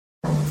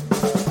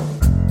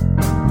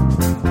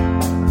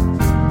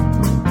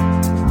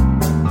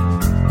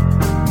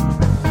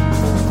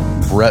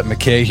Brett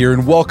McKay here,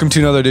 and welcome to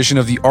another edition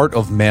of the Art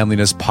of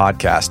Manliness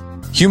podcast.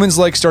 Humans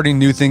like starting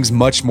new things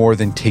much more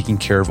than taking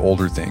care of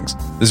older things.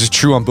 This is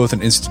true on both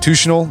an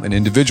institutional and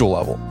individual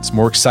level. It's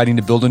more exciting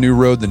to build a new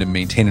road than to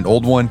maintain an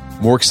old one,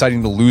 more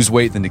exciting to lose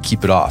weight than to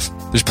keep it off.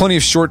 There's plenty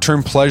of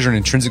short-term pleasure and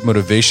intrinsic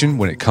motivation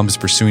when it comes to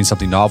pursuing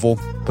something novel,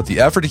 but the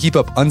effort to keep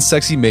up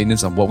unsexy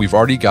maintenance on what we've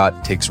already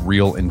got takes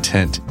real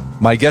intent.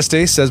 My guest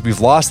today says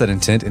we've lost that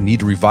intent and need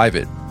to revive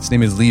it. His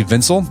name is Lee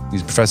Vinsel.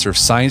 He's a professor of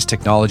science,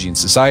 technology, and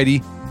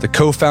society, the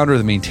co-founder of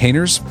the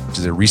Maintainers, which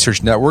is a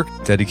research network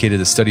dedicated to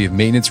the study of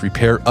maintenance,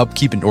 repair,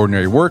 upkeep, and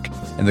ordinary work,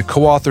 and the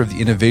co-author of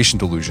The Innovation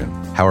Delusion,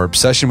 how our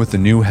obsession with the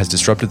new has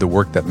disrupted the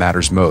work that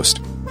matters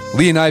most.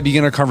 Lee and I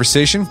begin our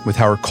conversation with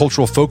how our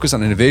cultural focus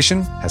on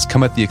innovation has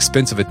come at the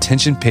expense of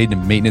attention paid to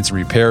maintenance and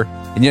repair,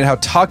 and yet how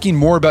talking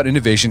more about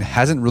innovation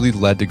hasn't really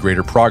led to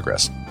greater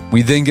progress.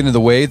 We then get into the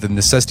way the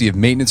necessity of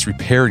maintenance,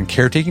 repair, and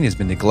caretaking has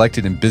been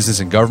neglected in business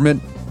and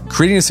government,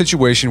 creating a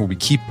situation where we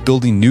keep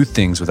building new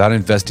things without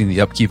investing in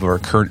the upkeep of our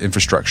current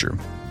infrastructure.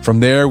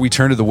 From there, we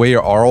turn to the way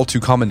our all too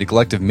common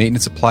neglect of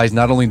maintenance applies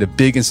not only to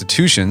big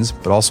institutions,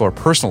 but also our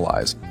personal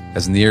lives,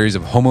 as in the areas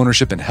of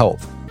homeownership and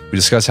health. We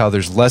discuss how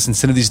there's less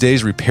incentive these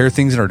days to repair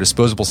things in our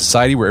disposable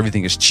society where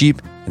everything is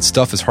cheap and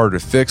stuff is harder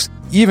to fix,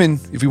 even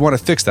if we want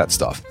to fix that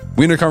stuff.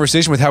 We end our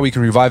conversation with how we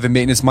can revive a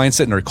maintenance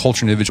mindset in our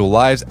culture and individual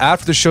lives.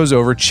 After the show's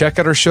over, check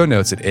out our show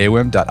notes at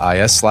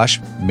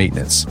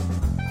aom.is/maintenance.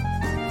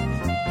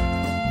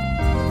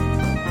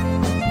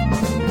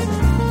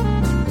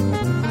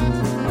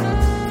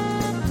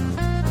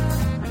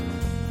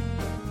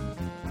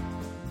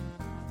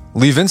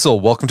 Lee Vinsel,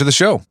 welcome to the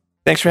show.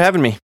 Thanks for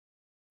having me.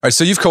 All right,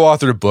 so you've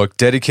co-authored a book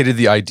dedicated to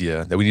the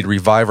idea that we need to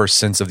revive our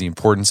sense of the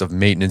importance of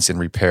maintenance and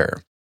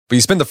repair. But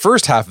you spend the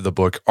first half of the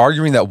book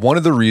arguing that one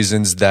of the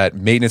reasons that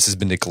maintenance has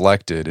been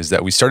neglected is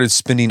that we started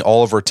spending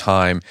all of our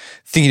time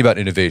thinking about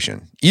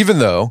innovation, even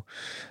though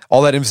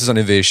all that emphasis on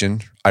innovation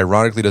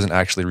ironically doesn't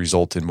actually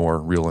result in more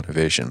real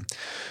innovation.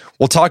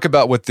 We'll talk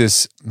about what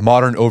this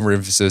modern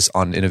overemphasis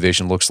on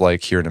innovation looks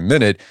like here in a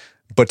minute,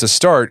 but to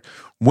start,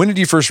 when did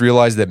you first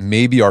realize that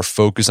maybe our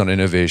focus on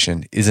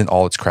innovation isn't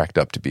all it's cracked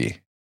up to be?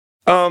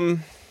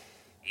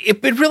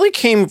 It really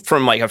came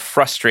from like a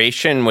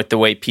frustration with the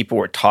way people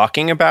were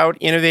talking about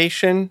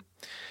innovation.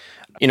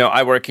 You know,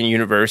 I work in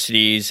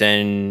universities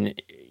and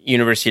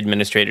university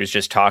administrators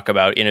just talk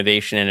about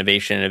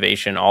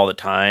innovation all the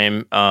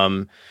time.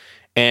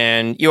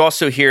 And you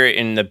also hear it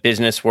in the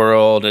business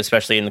world,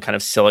 especially in the kind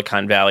of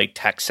Silicon Valley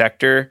tech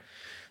sector.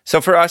 So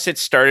for us, it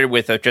started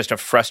with just a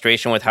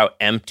frustration with how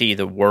empty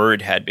the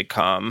word had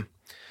become.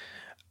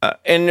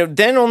 And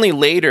then only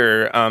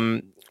later,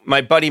 my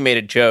buddy made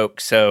a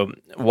joke. So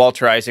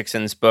Walter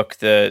Isaacson's book,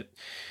 it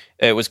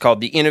was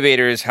called The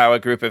Innovators, How a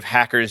Group of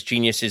Hackers,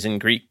 Geniuses,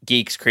 and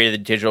Geeks Created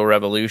the Digital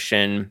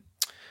Revolution.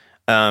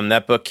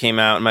 That book came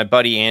out, and my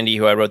buddy Andy,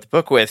 who I wrote the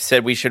book with,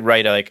 said we should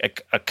write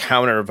a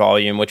counter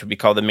volume, which would be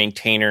called The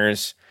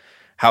Maintainers,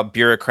 How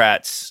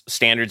Bureaucrats,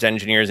 Standards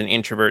Engineers, and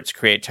Introverts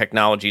Create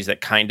Technologies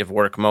That Kind of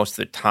Work Most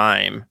of the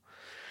Time.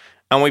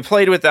 And we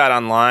played with that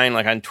online,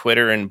 like on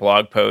Twitter and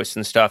blog posts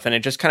and stuff, and it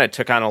just kind of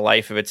took on a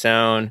life of its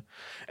own.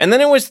 And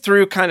then it was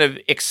through kind of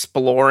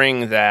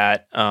exploring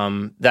that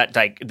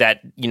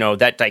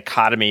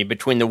dichotomy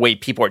between the way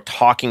people are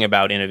talking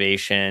about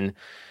innovation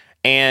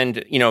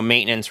and, you know,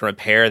 maintenance and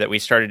repair that we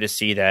started to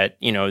see that,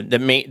 you know,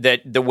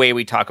 that the way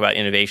we talk about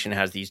innovation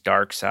has these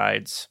dark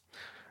sides.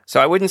 So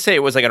I wouldn't say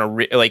it was like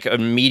an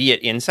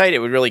immediate insight. It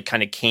really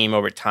kind of came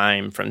over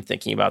time from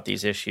thinking about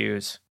these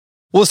issues.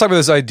 Well, let's talk about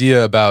this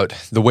idea about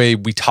the way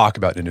we talk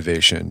about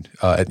innovation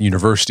at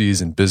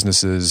universities and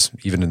businesses,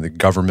 even in the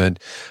government.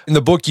 In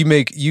the book, you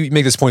make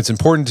this point. It's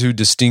important to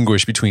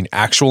distinguish between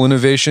actual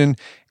innovation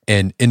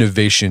and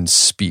innovation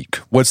speak.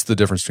 What's the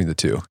difference between the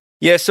two?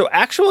 Yeah, so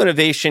actual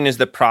innovation is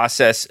the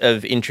process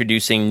of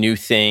introducing new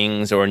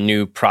things or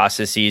new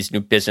processes,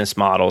 new business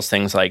models,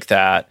 things like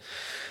that.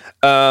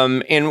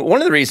 And one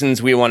of the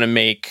reasons we want to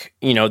make,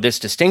 you know, this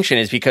distinction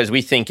is because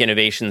we think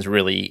innovation is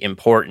really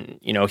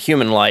important. You know,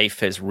 human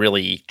life has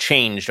really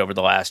changed over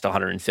the last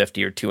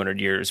 150 or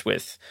 200 years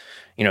with,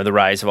 you know, the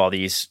rise of all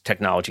these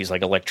technologies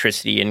like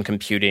electricity and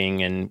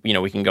computing, and, you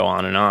know, we can go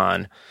on and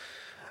on.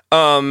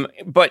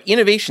 But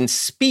innovation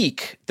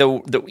speak,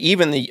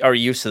 our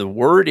use of the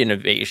word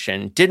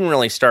innovation didn't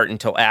really start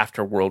until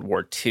after World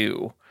War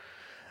II.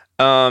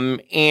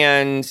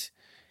 And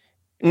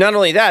not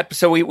only that,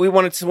 so we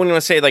want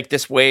to say like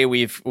this way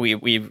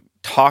we've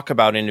talk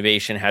about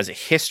innovation has a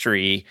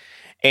history,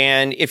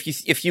 and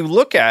if you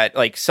look at,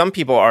 like, some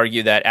people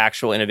argue that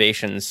actual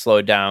innovation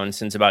slowed down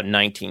since about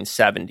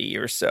 1970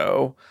 or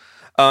so,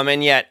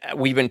 and yet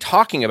we've been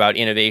talking about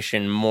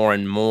innovation more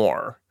and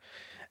more.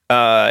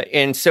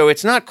 And so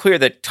it's not clear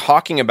that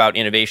talking about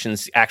innovation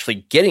is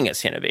actually getting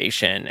us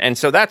innovation. And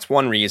so that's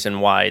one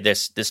reason why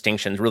this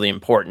distinction is really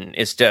important,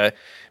 is to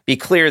be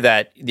clear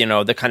that, you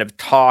know, the kind of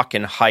talk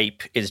and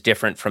hype is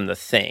different from the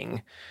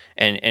thing.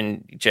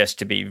 And just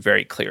to be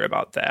very clear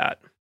about that.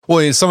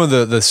 Well, some of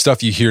the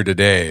stuff you hear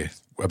today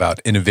about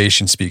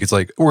innovation speak, it's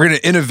like, we're going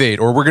to innovate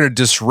or we're going to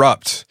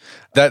disrupt.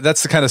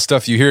 That's the kind of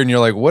stuff you hear and you're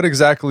like, what does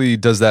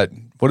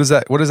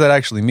that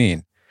actually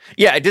mean?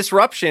 Yeah,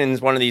 disruption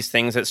is one of these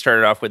things that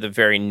started off with a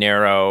very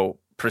narrow,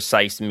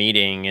 precise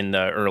meaning in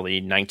the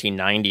early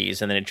 1990s,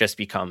 and then it just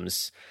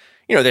becomes,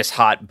 this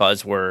hot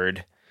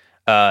buzzword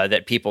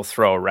that people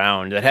throw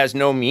around that has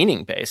no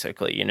meaning,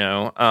 basically,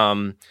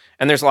 And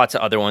there's lots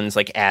of other ones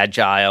like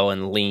agile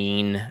and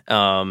lean,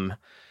 all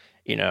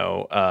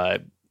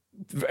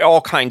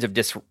kinds of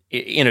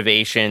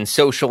innovation,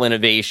 social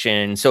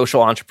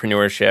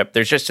entrepreneurship.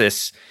 There's just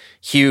this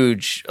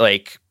huge,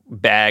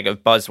 bag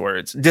of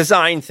buzzwords.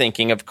 Design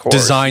thinking, of course.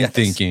 Design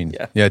thinking.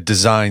 Yeah,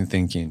 design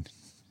thinking.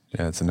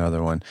 Yeah, that's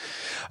another one.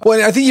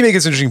 Well, I think you make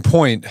this interesting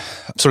point,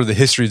 sort of the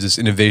history of this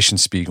innovation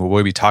speak, the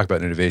way we talk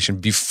about innovation.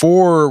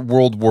 Before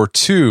World War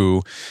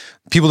II,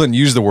 people didn't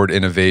use the word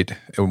innovate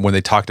when they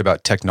talked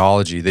about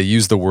technology. They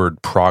used the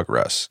word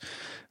progress.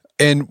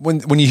 And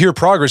when you hear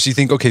progress, you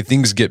think, okay,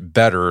 things get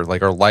better,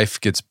 like our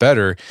life gets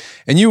better.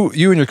 And you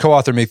and your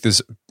co-author make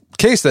this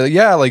case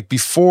that,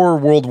 before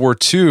World War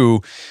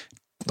II,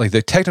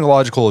 the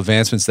technological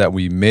advancements that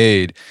we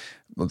made,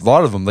 a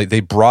lot of them,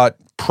 they brought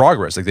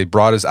progress. They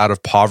brought us out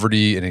of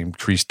poverty and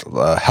increased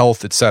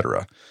health, et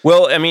cetera.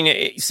 Well,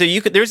 so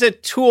there's a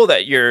tool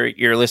that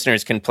your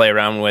listeners can play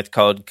around with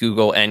called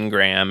Google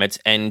Ngram. It's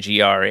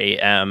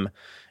NGRAM,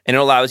 and it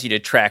allows you to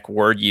track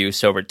word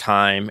use over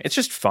time. It's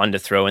just fun to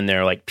throw in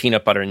there like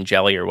peanut butter and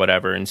jelly or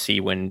whatever and see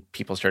when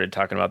people started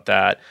talking about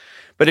that.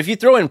 But if you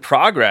throw in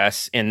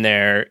progress in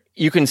there,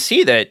 you can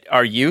see that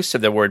our use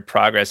of the word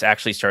progress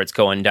actually starts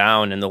going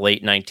down in the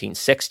late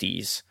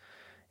 1960s.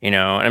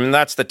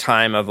 That's the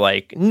time of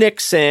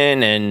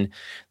Nixon and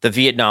the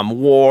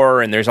Vietnam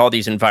War, and there's all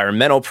these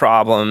environmental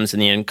problems,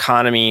 and the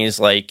economy's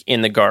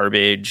in the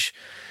garbage.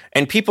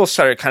 And people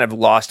started kind of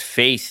lost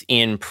faith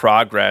in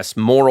progress,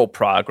 moral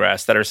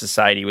progress, that our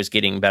society was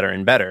getting better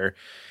and better.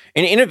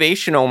 And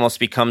innovation almost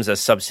becomes a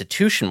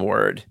substitution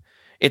word.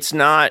 It's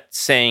not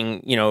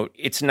saying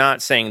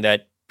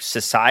that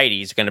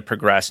society is going to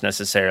progress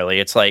necessarily.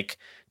 It's like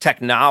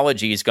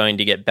technology is going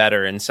to get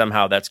better, and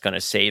somehow that's going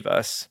to save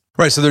us.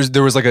 Right. So there's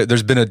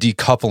been a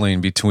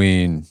decoupling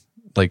between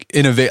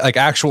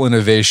actual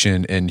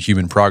innovation and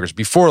human progress.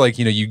 Before,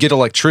 you get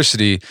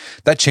electricity,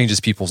 that changes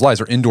people's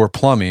lives, or indoor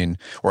plumbing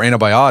or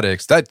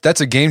antibiotics.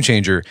 That's a game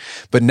changer.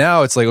 But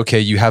now it's okay,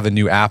 you have a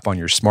new app on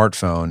your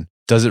smartphone.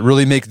 Does it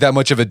really make that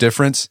much of a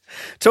difference?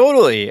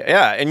 Totally,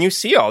 yeah. And you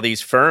see all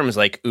these firms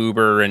like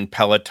Uber and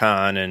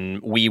Peloton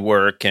and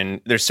WeWork,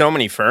 and there's so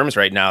many firms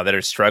right now that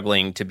are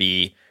struggling to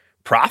be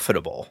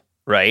profitable,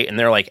 right? And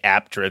they're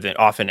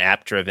often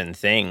app-driven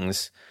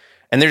things.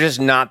 And they're just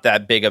not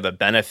that big of a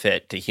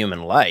benefit to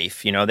human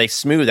life. They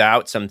smooth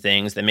out some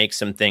things, they make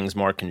some things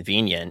more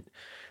convenient,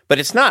 but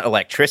it's not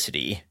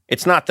electricity.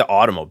 It's not the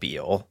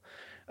automobile.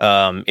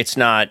 It's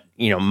not,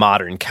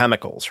 modern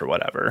chemicals or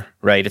whatever,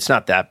 right? It's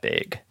not that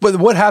big. But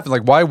what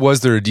happened? Why was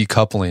there a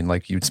decoupling?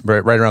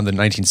 Right around the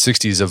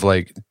 1960s of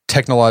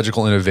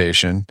technological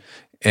innovation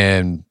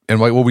and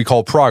what we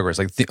call progress,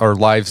 our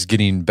lives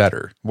getting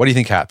better. What do you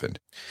think happened?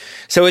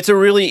 So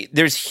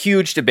there's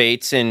huge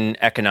debates in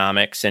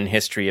economics and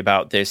history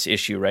about this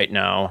issue right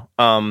now.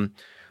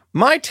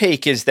 My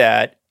take is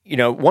that,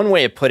 one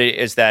way to put it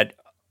is that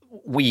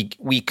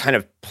we kind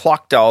of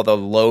plucked all the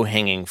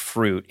low-hanging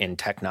fruit in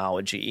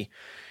technology.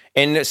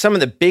 And some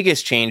of the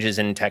biggest changes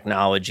in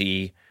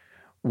technology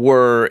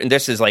were, and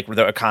this is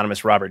the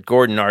economist Robert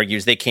Gordon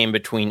argues, they came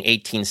between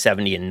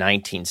 1870 and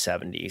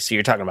 1970. So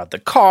you're talking about the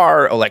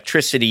car,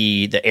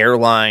 electricity, the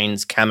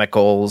airlines,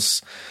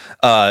 chemicals,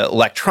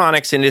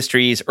 electronics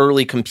industries,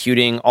 early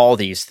computing, all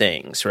these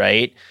things,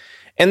 right?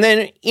 And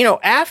then,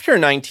 after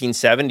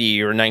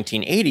 1970 or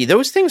 1980,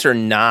 those things are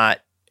not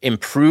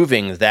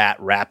improving that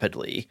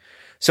rapidly.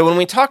 So when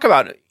we talk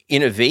about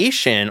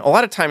innovation, a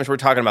lot of times we're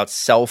talking about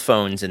cell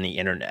phones and the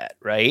internet,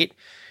 right?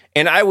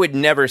 And I would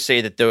never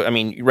say that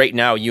right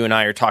now you and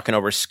I are talking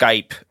over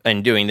Skype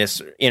and doing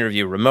this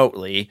interview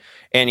remotely.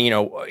 And,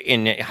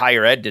 in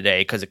higher ed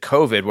today, because of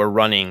COVID, we're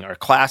running our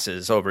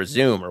classes over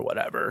Zoom or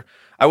whatever.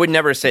 I would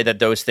never say that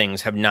those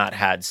things have not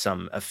had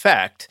some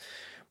effect.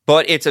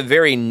 But it's a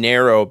very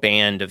narrow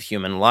band of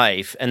human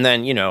life. And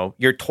then,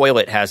 your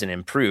toilet hasn't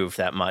improved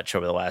that much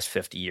over the last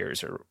 50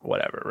 years or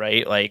whatever,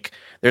 right?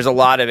 There's a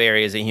lot of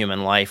areas of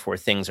human life where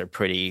things are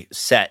pretty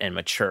set and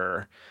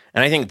mature.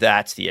 And I think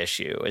that's the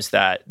issue, is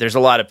that there's a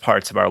lot of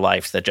parts of our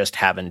life that just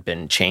haven't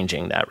been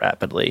changing that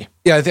rapidly.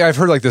 Yeah, I think I've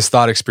heard this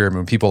thought experiment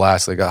when people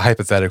ask a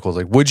hypothetical,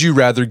 would you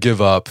rather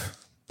give up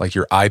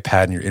your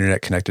iPad and your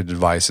internet connected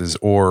devices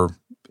or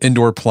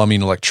indoor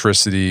plumbing,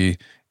 electricity,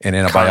 and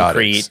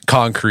antibiotics,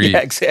 concrete. Yeah,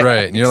 exactly.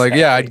 Right. And you're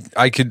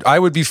I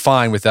would be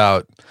fine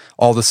without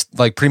all this,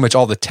 pretty much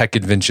all the tech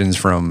inventions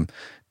from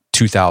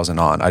 2000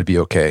 on. I'd be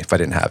okay if I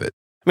didn't have it.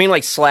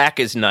 Slack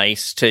is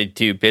nice to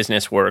do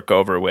business work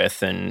over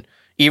with. And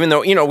even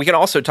though, we can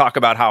also talk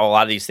about how a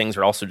lot of these things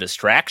are also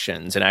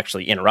distractions and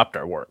actually interrupt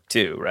our work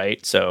too,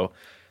 right? So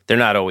they're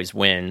not always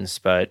wins,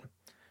 but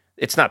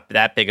it's not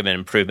that big of an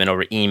improvement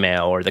over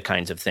email or the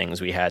kinds of things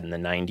we had in the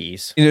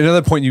 90s.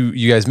 Another point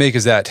you guys make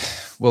is that,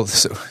 well,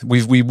 so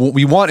we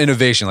want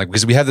innovation, like,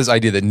 because we have this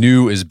idea that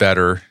new is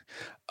better,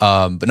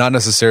 but not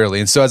necessarily.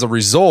 And so as a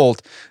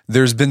result,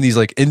 there's been these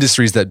like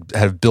industries that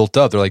have built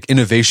up. They're like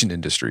innovation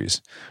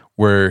industries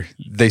where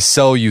they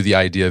sell you the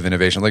idea of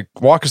innovation. Like,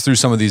 walk us through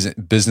some of these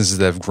businesses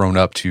that have grown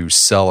up to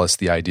sell us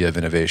the idea of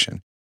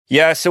innovation.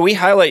 Yeah, so we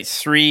highlight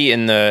 3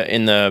 in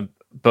the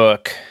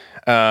book.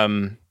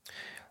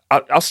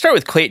 I'll start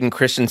with Clayton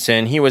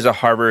Christensen. He was a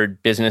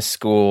Harvard Business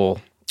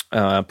School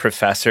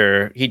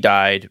professor. He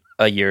died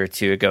a year or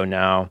 2 ago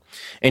now.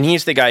 And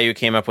he's the guy who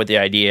came up with the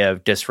idea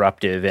of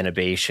disruptive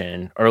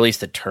innovation, or at least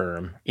the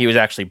term. He was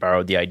actually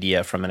borrowed the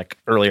idea from an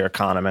earlier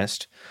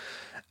economist.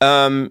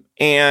 And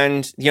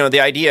the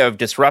idea of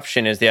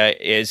disruption is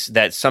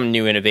that some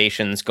new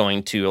innovation is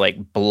going to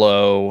like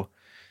blow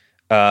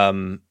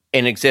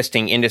an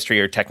existing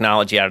industry or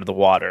technology out of the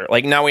water.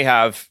 Like, now we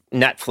have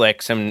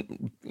Netflix,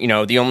 and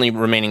the only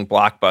remaining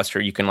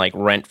blockbuster you can like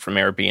rent from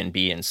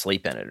Airbnb and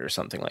sleep in it or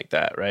something like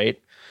that,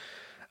 right?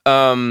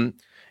 And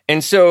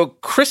so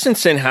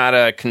Christensen had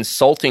a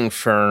consulting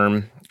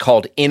firm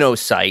called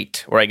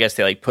InnoSight, where I guess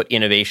they like put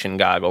innovation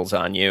goggles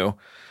on you,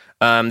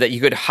 that you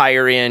could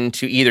hire in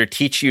to either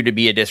teach you to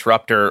be a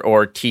disruptor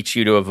or teach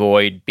you to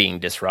avoid being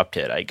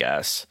disrupted, I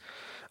guess.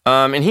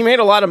 And he made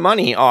a lot of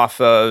money off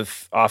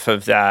of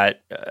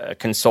that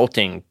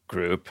consulting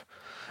group.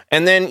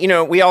 And then,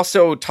 we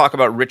also talk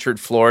about Richard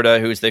Florida,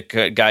 who's the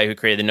guy who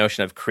created the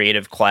notion of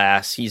creative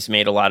class. He's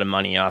made a lot of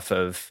money off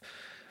of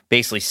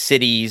basically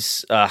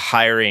cities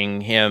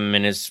hiring him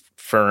and his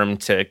firm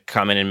to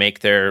come in and make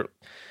their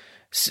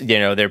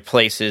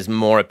places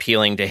more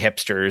appealing to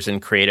hipsters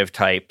and creative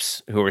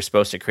types who were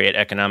supposed to create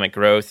economic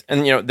growth.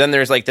 And, then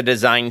there's like the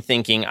design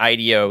thinking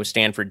IDEO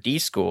Stanford D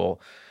School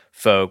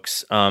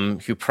folks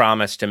who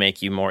promise to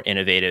make you more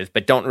innovative,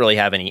 but don't really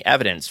have any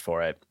evidence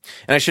for it.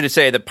 And I should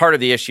say that part of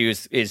the issue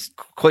is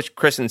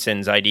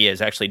Christensen's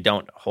ideas actually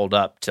don't hold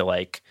up to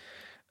like,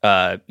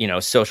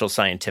 social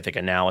scientific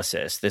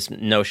analysis. This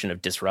notion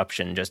of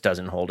disruption just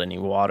doesn't hold any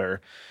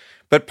water.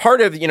 But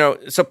part of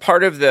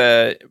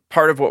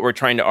what we're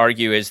trying to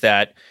argue is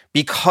that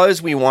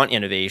because we want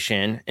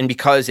innovation and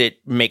because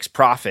it makes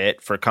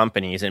profit for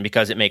companies and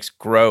because it makes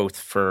growth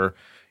for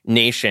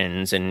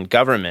nations and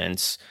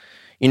governments,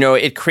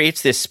 it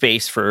creates this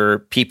space for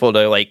people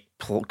to like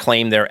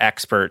claim they're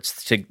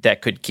experts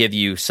that could give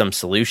you some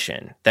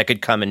solution that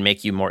could come and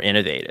make you more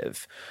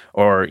innovative,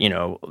 or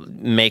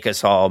make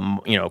us all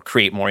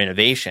create more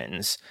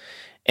innovations,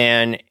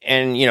 and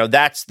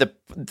that's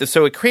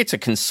so it creates a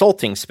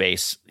consulting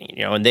space,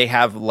 and they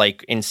have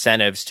like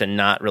incentives to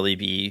not really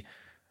be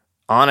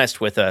honest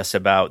with us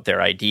about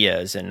their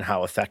ideas and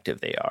how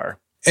effective they are.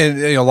 And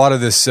a lot of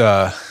this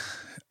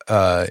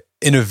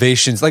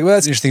innovations, like, well,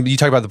 that's interesting. But you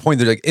talk about the point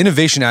that like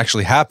innovation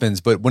actually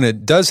happens, but when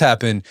it does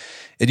happen,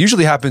 it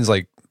usually happens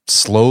like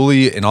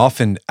slowly and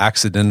often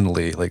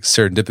accidentally, like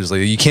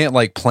serendipitously. You can't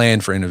like plan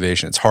for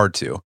innovation. It's hard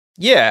to.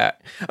 Yeah.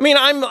 I mean,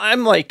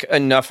 I'm like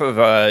enough of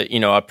a,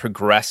 a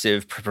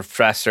progressive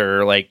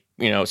professor, like,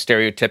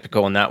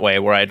 stereotypical in that way,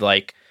 where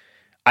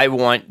I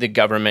want the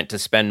government to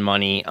spend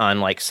money on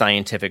like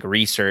scientific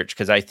research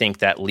because I think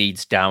that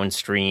leads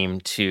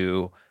downstream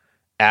to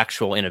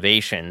actual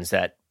innovations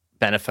that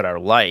benefit our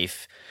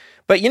life.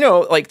 But,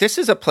 like, this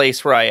is a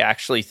place where I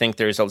actually think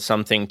there's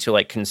something to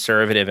like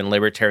conservative and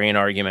libertarian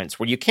arguments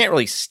where you can't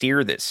really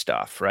steer this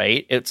stuff,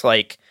 right? It's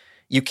like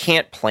you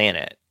can't plan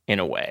it in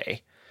a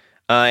way.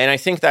 And I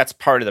think that's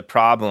part of the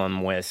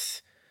problem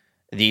with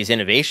these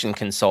innovation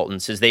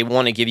consultants is they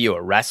want to give you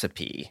a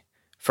recipe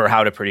for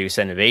how to produce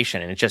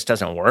innovation, and it just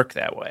doesn't work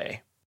that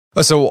way.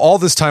 So all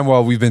this time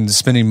while we've been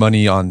spending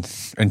money and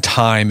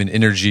time and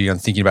energy on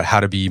thinking about how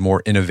to be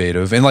more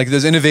innovative, and like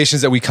those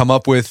innovations that we come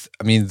up with,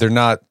 I mean, they're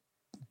not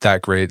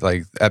that great.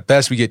 Like at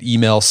best we get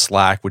email,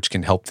 Slack, which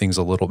can help things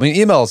a little. I mean,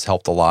 email has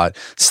helped a lot.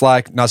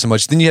 Slack, not so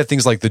much. Then you have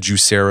things like the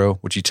Juicero,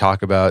 which you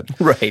talk about.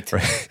 Right.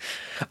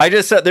 I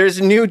just said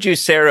there's new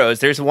Juiceros.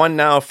 There's one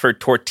now for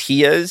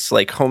tortillas,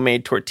 like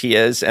homemade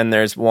tortillas, and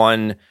there's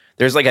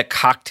like a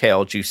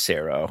cocktail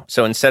Juicero.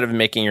 So instead of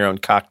making your own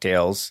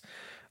cocktails,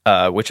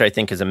 which I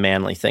think is a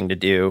manly thing to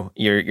do,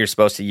 you're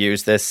supposed to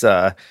use this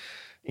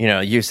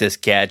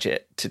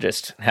gadget to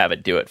just have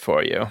it do it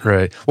for you.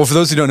 Right. Well, for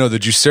those who don't know, the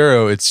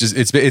Juicero,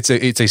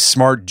 it's a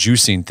smart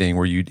juicing thing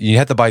where you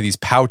have to buy these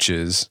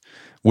pouches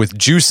with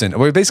juice in,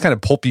 well, basically kind of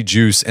pulpy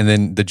juice, and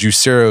then the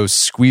Juicero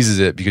squeezes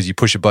it because you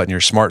push a button on your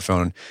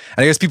smartphone. And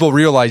I guess people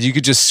realize you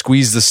could just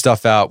squeeze the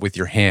stuff out with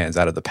your hands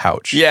out of the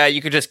pouch. Yeah, you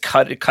could just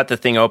cut the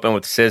thing open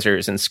with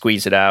scissors and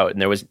squeeze it out,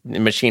 and the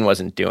machine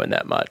wasn't doing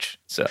that much.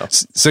 So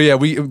yeah,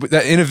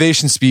 that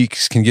innovation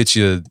speaks can get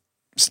you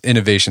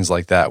innovations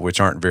like that, which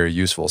aren't very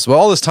useful. So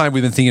all this time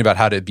we've been thinking about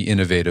how to be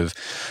innovative.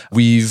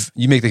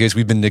 You make the case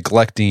we've been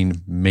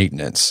neglecting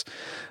maintenance.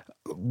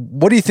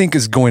 What do you think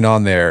is going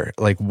on there?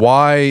 Like,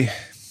 why?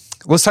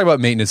 Let's talk about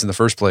maintenance in the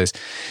first place.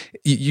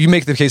 You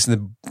make the case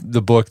in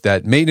the book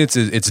that maintenance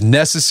it's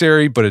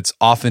necessary, but it's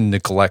often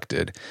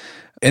neglected.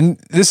 And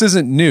this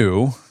isn't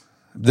new.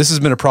 This has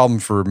been a problem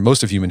for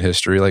most of human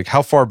history. Like,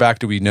 how far back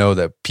do we know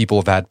that people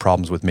have had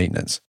problems with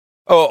maintenance?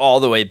 Oh, all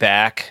the way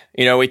back.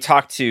 We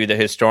talked to the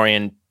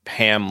historian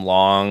Pam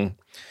Long,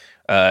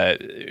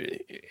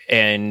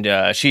 and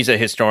she's a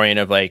historian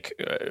of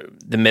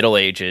the Middle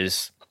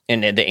Ages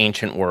in the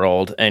ancient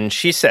world. And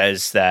she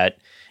says that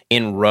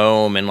in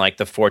Rome in the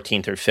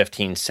 14th or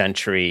 15th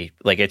century,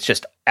 it's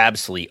just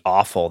absolutely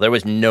awful. There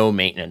was no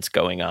maintenance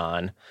going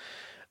on.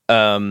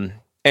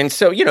 And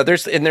so,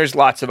 there's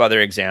lots of other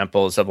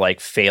examples of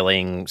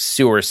failing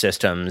sewer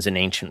systems in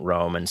ancient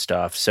Rome and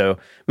stuff. So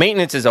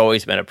maintenance has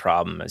always been a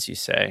problem, as you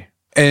say.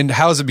 And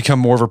how has it become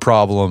more of a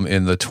problem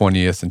in the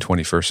 20th and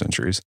 21st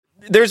centuries?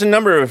 There's a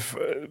number of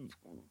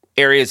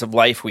areas of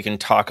life we can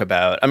talk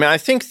about. I mean, I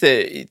think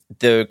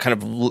the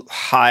kind of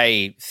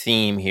high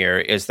theme here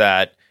is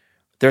that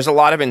there's a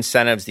lot of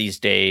incentives these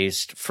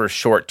days for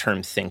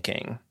short-term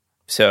thinking.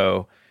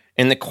 So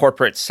in the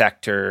corporate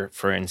sector,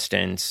 for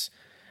instance,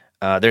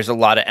 there's a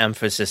lot of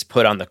emphasis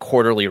put on the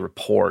quarterly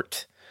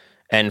report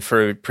and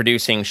for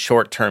producing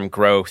short-term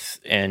growth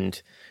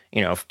and,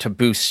 to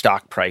boost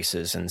stock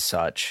prices and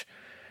such.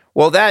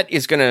 Well, that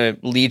is going to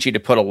lead you to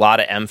put a lot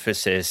of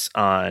emphasis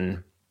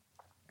on,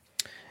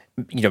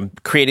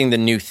 creating the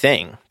new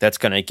thing that's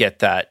going to get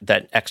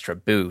that extra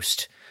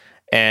boost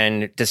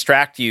and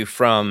distract you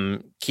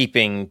from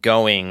keeping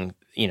going,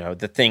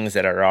 the things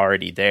that are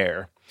already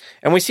there.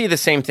 And we see the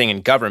same thing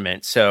in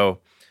government. So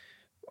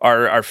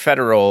our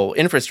federal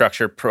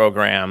infrastructure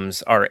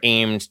programs are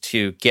aimed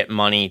to get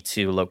money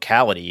to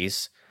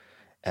localities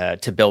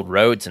to build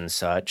roads and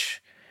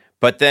such.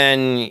 But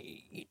then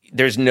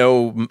there's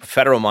no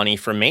federal money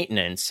for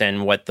maintenance.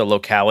 And what the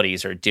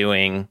localities are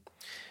doing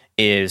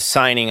is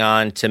signing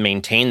on to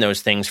maintain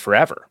those things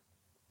forever,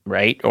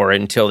 right? Or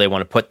until they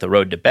want to put the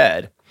road to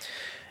bed.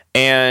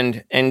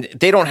 And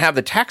they don't have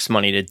the tax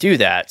money to do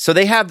that. So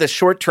they have the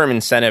short-term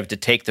incentive to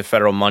take the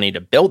federal money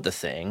to build the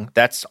thing.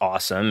 That's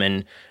awesome.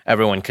 And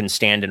everyone can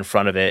stand in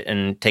front of it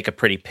and take a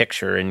pretty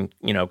picture and,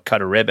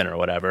 cut a ribbon or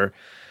whatever.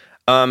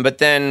 But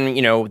then,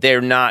 they're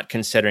not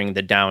considering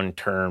the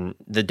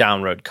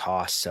down-road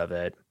costs of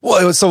it.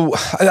 Well, so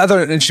I thought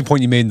an interesting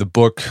point you made in the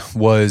book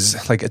was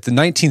at the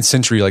 19th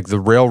century, the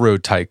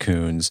railroad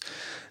tycoons,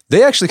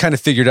 they actually kind of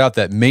figured out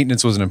that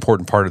maintenance was an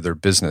important part of their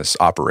business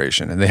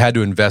operation, and they had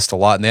to invest a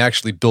lot, and they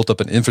actually built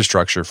up an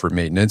infrastructure for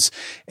maintenance,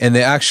 and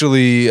they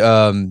actually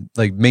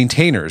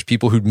maintainers,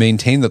 people who'd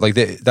maintain that,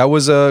 that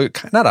was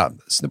not a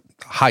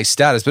high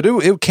status, but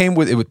it came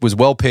with, it was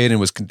well paid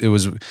and it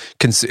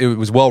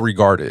was well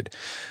regarded.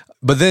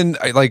 But then,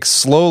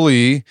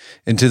 slowly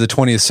into the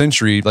 20th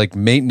century,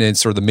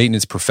 maintenance or the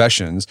maintenance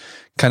professions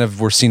kind of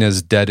were seen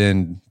as dead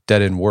end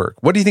work.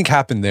 What do you think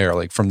happened there,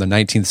 from the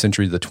 19th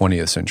century to the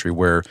 20th century,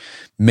 where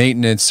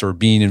maintenance or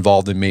being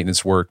involved in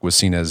maintenance work was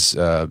seen as,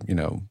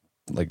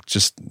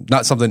 just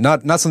not something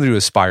to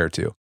aspire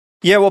to?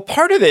 Yeah, well,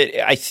 part of it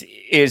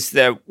is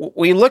that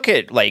we look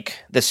at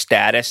the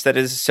status that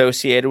is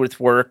associated with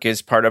work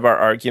is part of our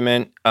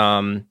argument.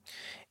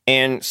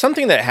 And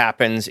something that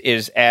happens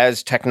is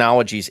as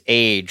technologies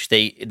age,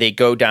 they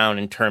go down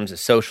in terms of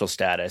social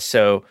status.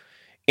 So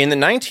in the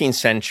 19th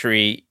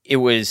century, it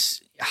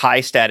was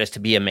high status to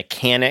be a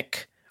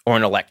mechanic or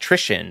an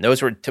electrician.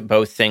 Those were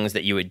both things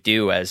that you would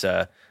do as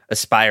a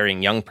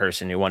aspiring young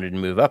person who wanted to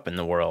move up in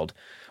the world.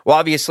 Well,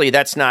 obviously,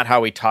 that's not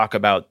how we talk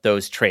about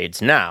those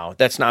trades now.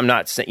 I'm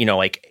not saying,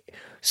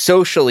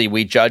 socially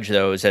we judge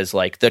those as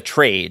the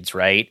trades,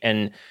 right?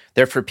 And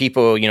they're for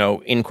people,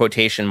 in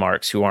quotation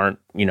marks, who aren't,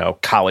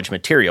 college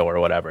material or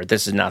whatever.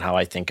 This is not how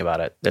I think about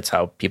it. That's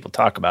how people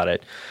talk about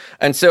it.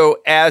 And so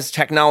as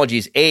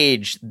technologies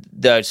age,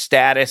 the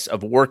status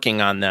of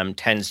working on them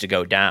tends to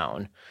go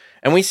down.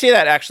 And we see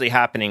that actually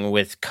happening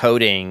with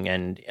coding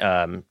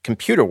and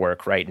computer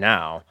work right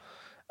now.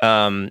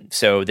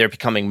 So they're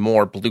becoming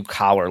more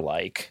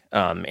blue-collar-like,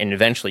 and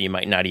eventually you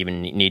might not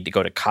even need to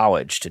go to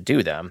college to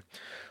do them.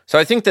 So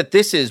I think that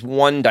this is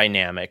one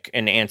dynamic,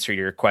 and to answer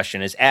your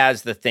question, is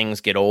as the things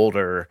get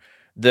older,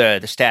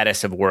 the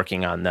status of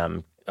working on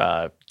them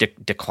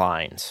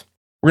declines.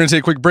 We're going to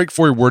take a quick break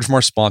for a word from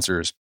our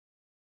sponsors.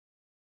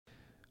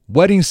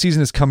 Wedding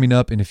season is coming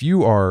up, and if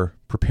you are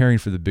preparing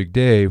for the big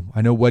day,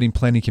 I know wedding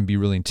planning can be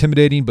really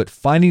intimidating, but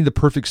finding the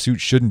perfect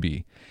suit shouldn't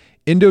be.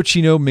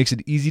 Indochino makes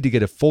it easy to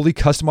get a fully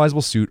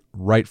customizable suit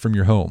right from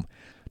your home.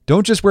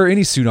 Don't just wear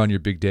any suit on your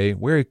big day,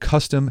 wear a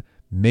custom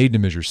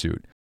made-to-measure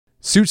suit.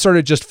 Suits start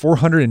at just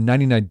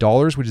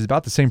 $499, which is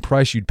about the same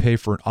price you'd pay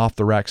for an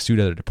off-the-rack suit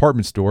at a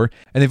department store.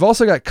 And they've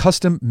also got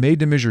custom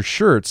made-to-measure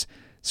shirts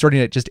starting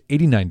at just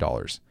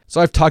 $89.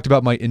 So I've talked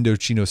about my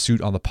Indochino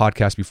suit on the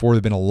podcast before.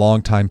 They've been a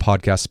long-time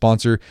podcast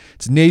sponsor.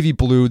 It's navy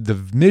blue.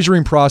 The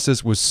measuring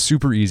process was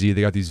super easy.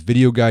 They got these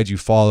video guides you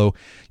follow.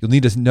 You'll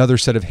need another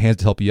set of hands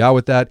to help you out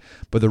with that.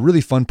 But the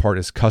really fun part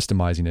is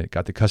customizing it.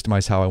 Got to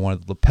customize how I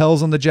wanted the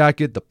lapels on the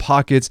jacket, the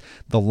pockets,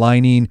 the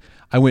lining.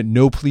 I went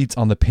no pleats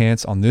on the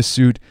pants on this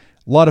suit.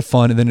 A lot of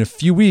fun. And then in a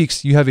few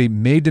weeks, you have a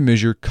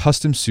made-to-measure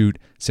custom suit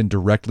sent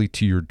directly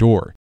to your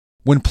door.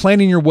 When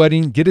planning your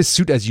wedding, get a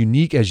suit as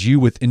unique as you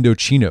with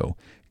Indochino.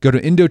 Go to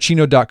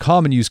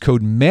Indochino.com and use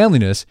code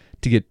manliness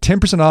to get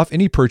 10% off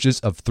any purchase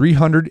of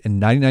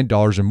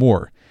 $399 or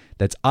more.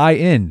 That's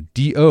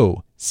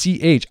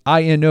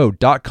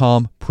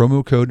INDOCHINO.com,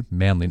 promo code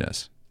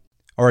manliness.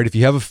 All right, if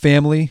you have a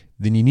family,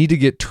 then you need to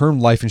get term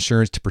life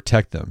insurance to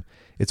protect them.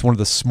 It's one of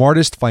the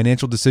smartest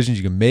financial decisions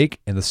you can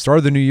make, and the start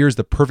of the new year is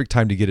the perfect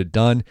time to get it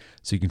done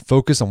so you can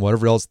focus on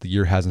whatever else the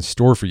year has in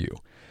store for you.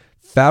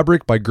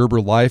 Fabric by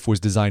Gerber Life was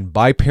designed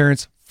by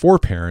parents for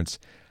parents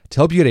to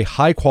help you get a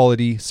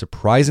high-quality,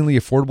 surprisingly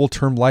affordable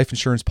term life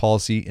insurance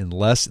policy in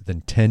less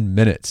than 10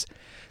 minutes.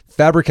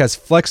 Fabric has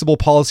flexible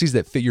policies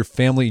that fit your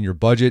family and your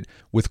budget,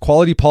 with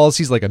quality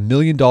policies like $1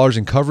 million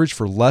in coverage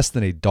for less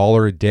than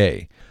 $1 a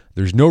day.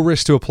 There's no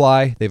risk to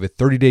apply. They have a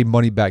 30-day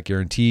money-back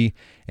guarantee,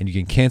 and you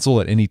can cancel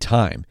at any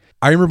time.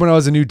 I remember when I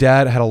was a new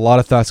dad, I had a lot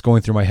of thoughts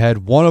going through my head.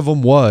 One of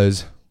them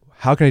was,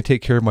 how can I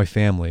take care of my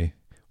family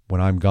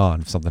when I'm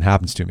gone if something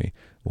happens to me?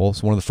 Well,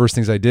 so one of the first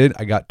things I did,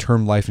 I got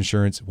term life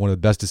insurance, one of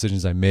the best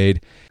decisions I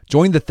made.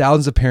 Join the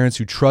thousands of parents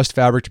who trust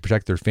Fabric to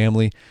protect their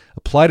family.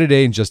 Apply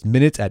today in just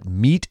minutes at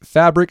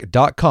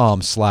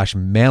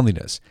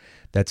meetfabric.com/manliness.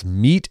 That's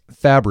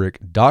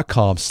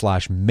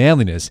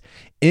meetfabric.com/manliness.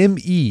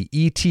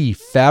 MEET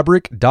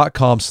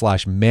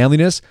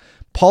fabric.com/manliness.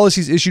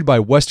 Policies issued by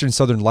Western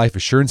Southern Life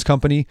Assurance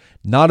Company,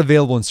 not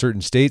available in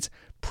certain states.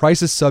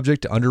 Prices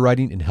subject to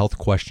underwriting and health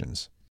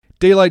questions.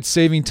 Daylight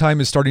saving time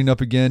is starting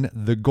up again.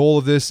 The goal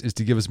of this is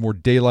to give us more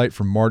daylight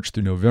from March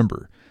through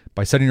November.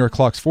 By setting our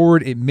clocks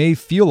forward, it may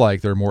feel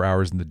like there are more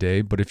hours in the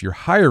day, but if you're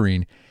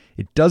hiring,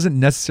 it doesn't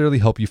necessarily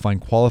help you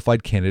find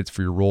qualified candidates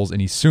for your roles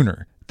any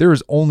sooner. There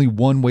is only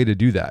one way to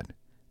do that: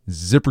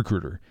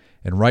 ZipRecruiter.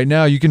 And right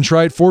now you can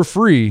try it for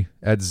free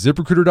at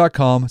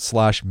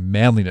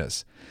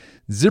ZipRecruiter.com/manliness.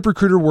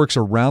 ZipRecruiter works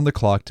around the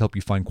clock to help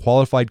you find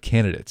qualified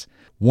candidates.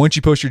 Once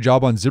you post your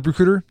job on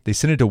ZipRecruiter, they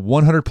send it to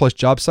 100 plus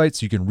job sites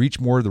so you can reach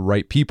more of the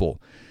right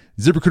people.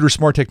 ZipRecruiter's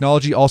smart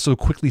technology also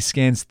quickly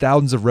scans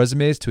thousands of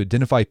resumes to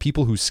identify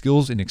people whose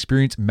skills and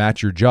experience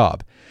match your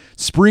job.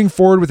 Spring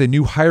forward with a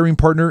new hiring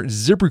partner,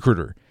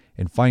 ZipRecruiter,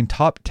 and find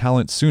top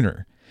talent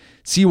sooner.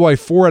 See why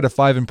 4 out of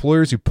 5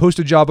 employers who post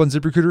a job on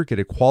ZipRecruiter get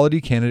a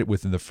quality candidate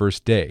within the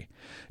first day.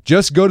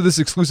 Just go to this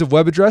exclusive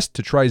web address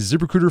to try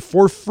ZipRecruiter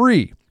for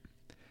free.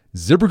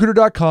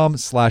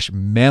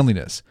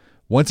 ZipRecruiter.com/manliness.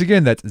 Once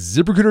again, that's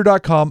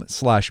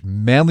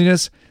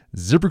ZipRecruiter.com/manliness.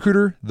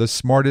 ZipRecruiter, the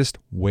smartest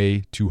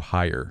way to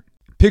hire.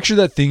 Picture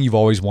that thing you've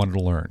always wanted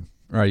to learn.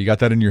 All right, you got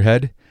that in your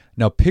head?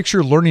 Now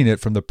picture learning it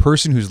from the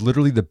person who's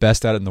literally the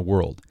best at it in the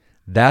world.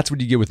 That's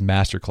what you get with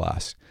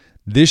Masterclass.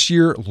 This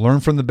year, learn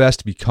from the best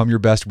to become your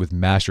best with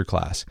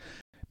Masterclass.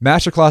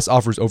 Masterclass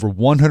offers over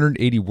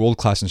 180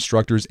 world-class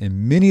instructors,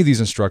 and many of these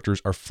instructors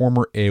are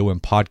former AOM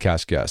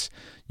podcast guests.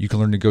 You can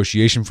learn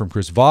negotiation from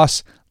Chris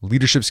Voss,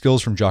 leadership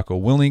skills from Jocko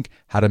Willink,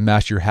 how to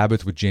master your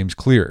habits with James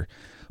Clear.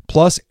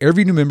 Plus,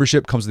 every new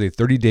membership comes with a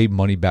 30-day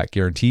money-back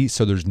guarantee,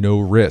 so there's no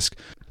risk.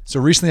 So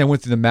recently I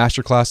went through the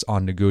masterclass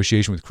on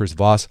negotiation with Chris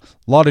Voss.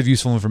 A lot of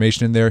useful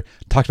information in there.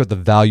 Talked about the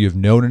value of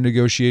no in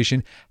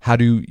negotiation, how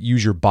to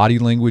use your body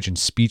language and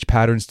speech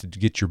patterns to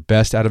get your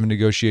best out of a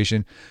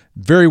negotiation.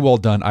 Very well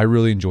done. I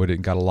really enjoyed it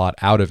and got a lot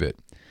out of it.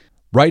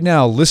 Right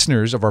now,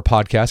 listeners of our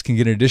podcast can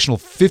get an additional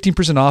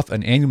 15% off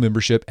an annual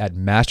membership at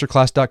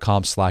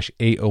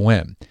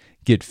masterclass.com/AOM.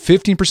 Get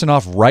 15%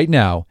 off right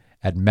now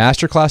at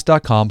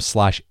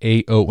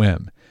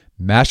masterclass.com/AOM.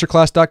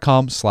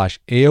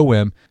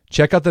 Masterclass.com/AOM.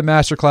 Check out the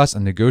masterclass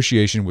on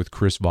negotiation with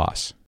Chris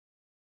Voss.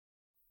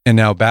 And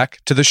now back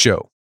to the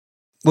show.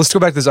 Let's go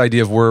back to this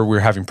idea of where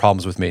we're having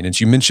problems with maintenance.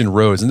 You mentioned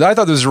roads, and I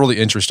thought this was really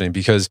interesting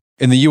because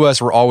in the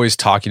U.S., we're always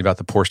talking about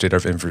the poor state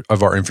of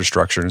our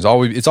infrastructure.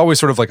 It's always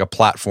sort of like a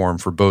platform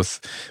for both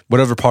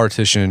whatever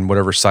politician,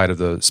 whatever side of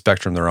the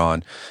spectrum they're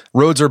on.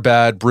 Roads are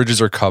bad,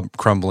 bridges are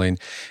crumbling,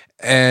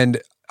 and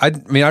I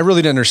mean, I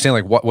really didn't understand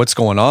like what's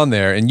going on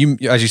there. And you,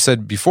 as you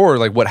said before,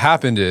 like what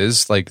happened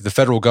is like the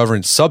federal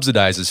government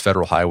subsidizes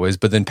federal highways,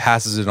 but then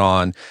passes it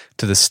on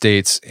to the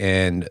states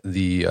and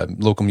the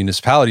local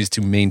municipalities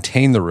to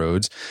maintain the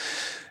roads.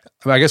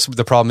 I guess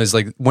the problem is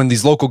like when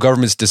these local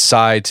governments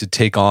decide to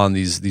take on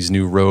these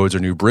new roads or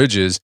new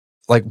bridges,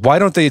 like why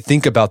don't they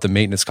think about the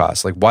maintenance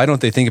costs? Like why don't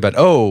they think about,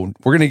 oh,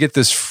 we're going to get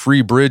this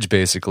free bridge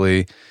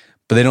basically,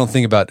 but they don't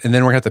think about, and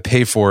then we're going to have to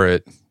pay for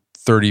it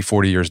 30,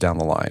 40 years down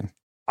the line.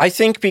 I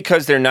think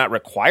because they're not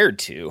required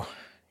to,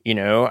 you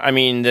know, I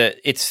mean,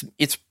 it's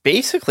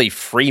basically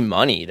free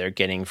money they're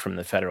getting from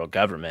the federal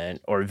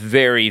government or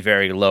very,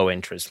 very low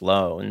interest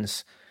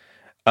loans.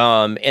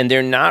 And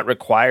they're not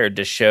required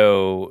to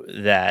show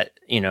that,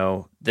 you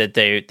know, that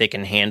they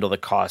can handle the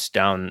costs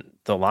down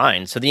the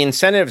line. So the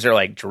incentives are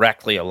like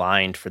directly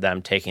aligned for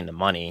them taking the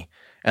money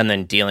and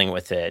then dealing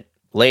with it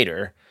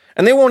later.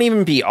 And they won't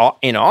even be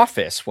in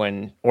office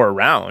when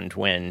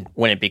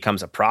it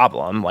becomes a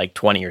problem, like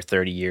 20 or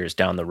 30 years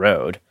down the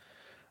road.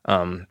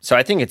 So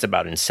I think it's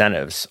about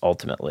incentives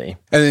ultimately.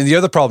 And then the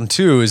other problem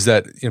too is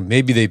that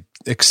maybe they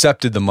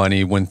accepted the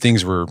money when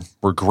things were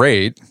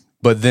great,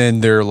 but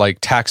then their like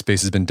tax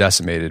base has been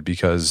decimated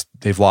because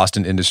they've lost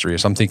an industry.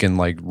 So I'm thinking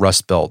like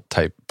Rust Belt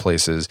type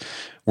places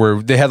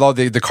where they had all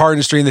the car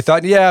industry and they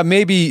thought, yeah,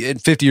 maybe in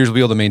 50 years we'll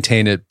be able to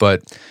maintain it.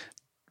 But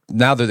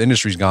now that the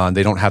industry's gone,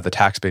 they don't have the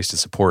tax base to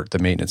support the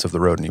maintenance of the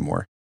road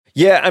anymore.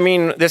 Yeah, I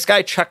mean, this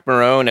guy Chuck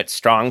Marohn at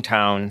Strong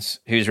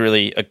Towns, who's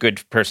really a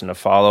good person to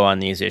follow on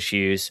these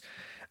issues.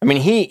 I mean,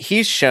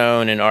 he's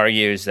shown and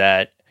argues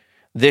that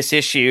this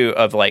issue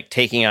of like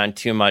taking on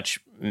too much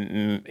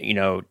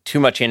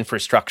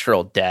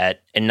infrastructural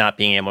debt and not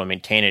being able to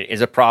maintain it is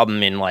a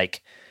problem in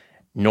like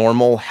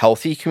normal,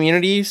 healthy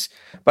communities.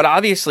 But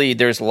obviously,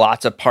 there's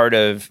lots of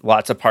parts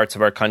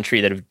of our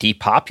country that have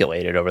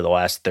depopulated over the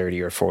last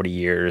 30 or 40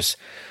 years.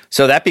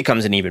 So that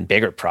becomes an even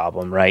bigger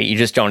problem, right? You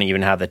just don't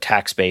even have the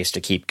tax base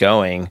to keep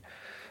going.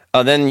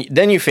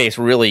 Then you face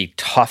really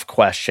tough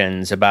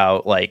questions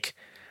about like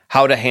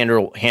how to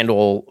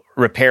handle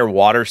repair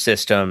water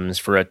systems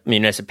for a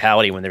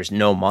municipality when there's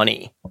no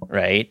money,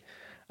 right?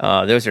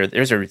 Those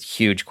are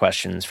huge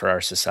questions for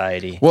our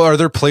society. Well, are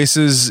there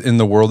places in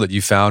the world that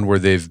you found where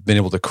they've been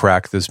able to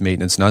crack this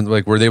maintenance? Not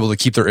like were they able to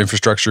keep their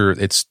infrastructure?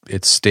 It's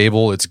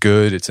stable, it's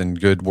good, it's in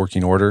good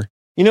working order.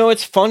 You know,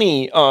 it's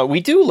funny. We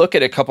do look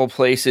at a couple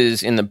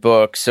places in the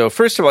book. So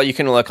first of all, you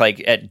can look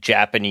like at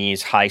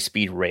Japanese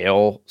high-speed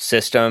rail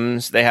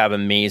systems. They have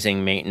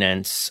amazing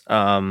maintenance.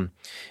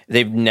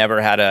 They've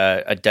never had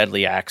a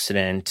deadly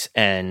accident,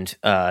 and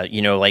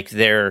like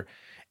their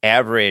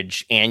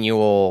average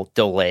annual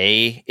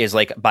delay is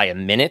like by a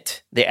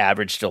minute. The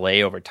average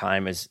delay over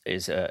time is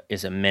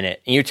a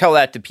minute. And you tell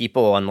that to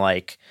people on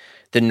like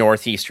the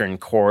Northeastern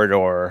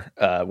Corridor,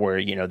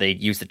 where they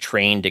use the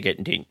train to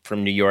get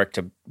from New York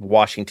to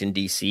Washington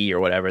D.C. or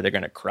whatever, they're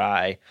going to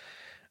cry.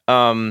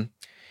 And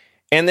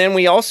then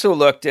we also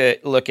look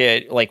at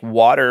like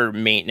water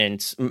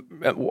maintenance,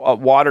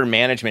 water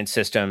management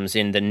systems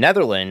in the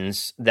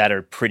Netherlands that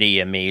are pretty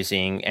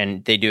amazing,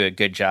 and they do a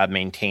good job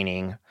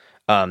maintaining.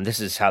 This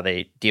is how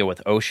they deal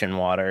with ocean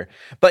water.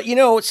 But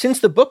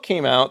since the book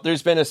came out,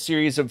 there's been a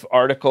series of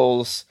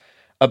articles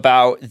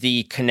about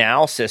the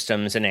canal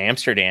systems in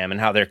Amsterdam and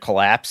how they're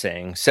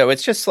collapsing. So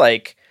it's just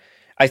like,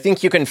 I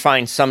think you can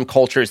find some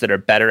cultures that are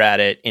better at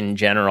it in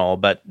general,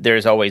 but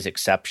there's always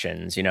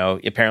exceptions.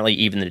 Apparently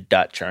even the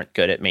Dutch aren't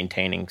good at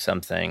maintaining some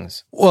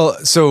things. Well,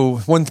 so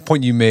one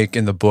point you make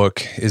in the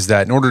book is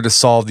that in order to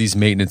solve these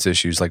maintenance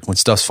issues, like when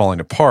stuff's falling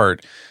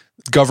apart,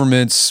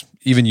 governments,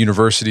 even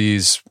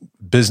universities,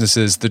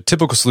 businesses, the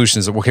typical solution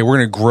is, okay, we're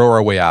going to grow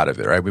our way out of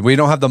it, right? We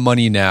don't have the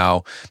money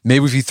now.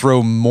 Maybe if you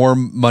throw more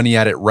money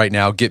at it right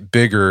now, get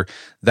bigger,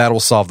 that'll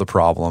solve the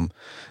problem.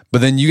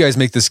 But then you guys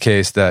make this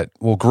case that,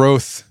 well,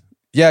 growth,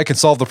 yeah, it can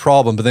solve the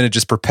problem, but then it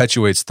just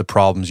perpetuates the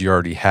problems you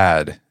already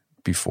had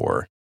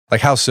before.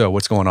 Like how so?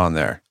 What's going on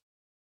there?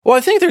 Well,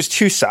 I think there's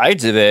two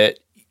sides of it.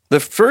 The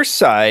first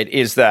side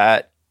is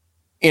that,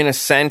 in a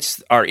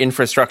sense, our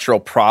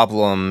infrastructural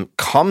problem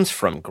comes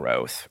from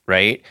growth,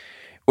 right?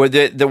 Or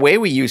the way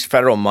we use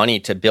federal money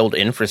to build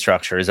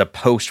infrastructure is a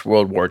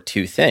post-World War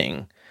II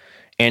thing.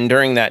 And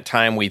during that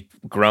time, we've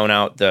grown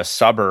out the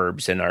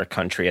suburbs in our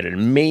country at an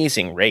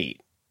amazing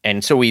rate.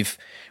 And so we've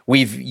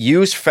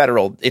used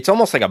federal, it's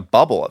almost like a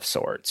bubble of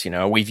sorts,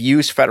 We've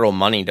used federal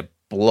money to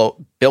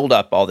build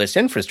up all this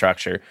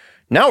infrastructure.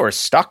 Now we're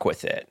stuck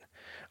with it.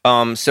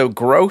 So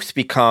growth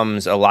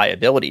becomes a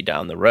liability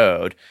down the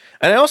road.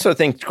 And I also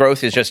think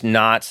growth is just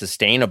not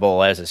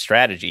sustainable as a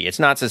strategy. It's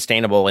not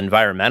sustainable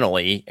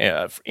environmentally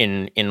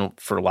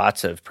for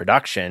lots of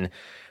production.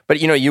 But,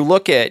 you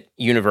look at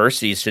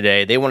universities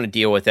today, they want to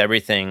deal with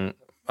everything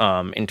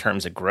in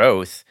terms of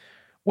growth.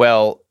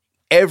 Well,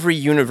 every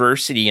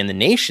university in the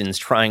nation's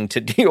trying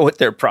to deal with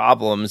their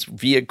problems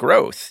via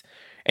growth.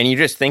 And you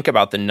just think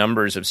about the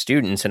numbers of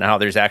students and how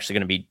there's actually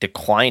going to be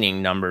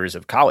declining numbers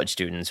of college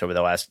students over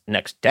the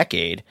next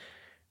decade.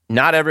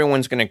 Not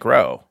everyone's going to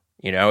grow.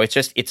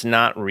 It's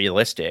not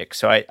realistic.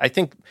 So I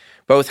think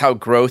both how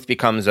growth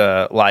becomes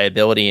a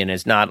liability and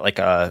is not like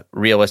a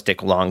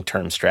realistic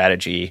long-term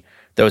strategy,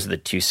 those are the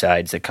two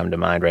sides that come to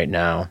mind right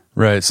now.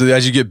 Right. So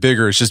as you get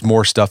bigger, it's just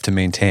more stuff to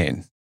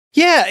maintain.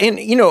 Yeah.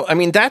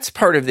 And, that's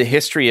part of the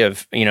history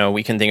of,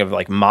 we can think of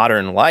like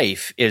modern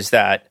life is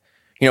that,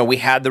 we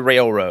had the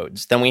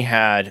railroads, then we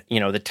had,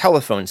 the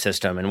telephone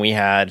system, and we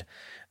had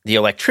the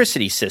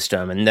electricity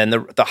system, and then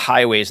the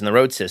highways and the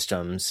road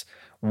systems,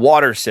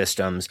 water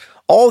systems,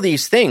 all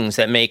these things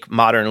that make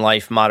modern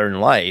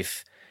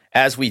life.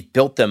 As we've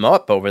built them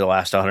up over the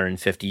last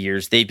 150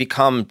 years, they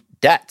become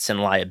debts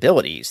and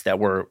liabilities that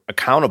we're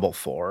accountable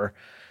for.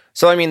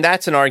 So,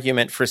 that's an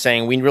argument for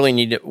saying we really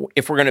need to,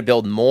 if we're going to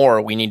build more,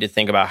 we need to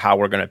think about how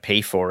we're going to pay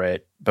for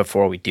it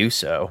before we do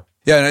so.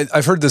 Yeah, and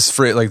I've heard this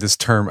phrase, like this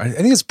term. I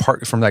think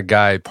it's from that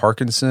guy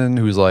Parkinson,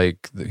 who's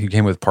like he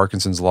came with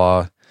Parkinson's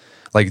law.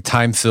 Like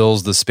time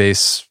fills the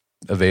space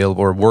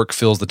available, or work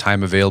fills the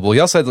time available. He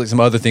also had like some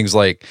other things,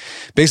 like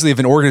basically if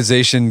an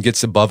organization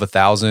gets above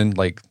 1,000,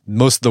 like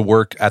most of the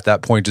work at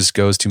that point just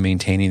goes to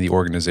maintaining the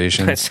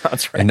organization. That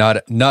sounds right.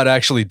 And not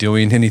actually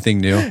doing anything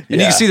new. And you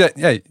can see that.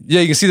 Yeah,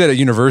 you can see that at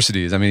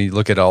universities. You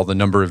look at all the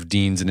number of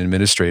deans and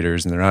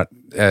administrators, and they're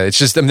It's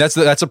just, I mean,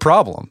 that's a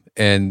problem.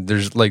 And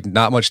there's like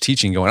not much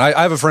teaching going.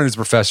 I have a friend who's a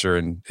professor,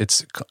 and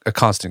it's a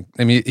constant,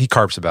 I mean, he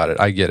carps about it.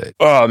 I get it.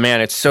 Oh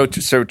man, it's so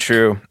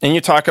true. And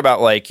you talk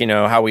about like,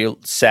 how we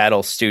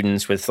saddle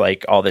students with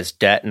like all this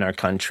debt in our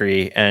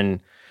country.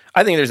 And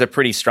I think there's a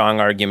pretty strong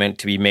argument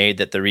to be made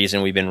that the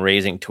reason we've been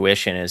raising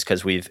tuition is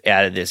because we've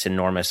added this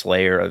enormous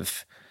layer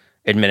of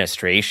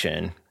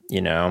administration,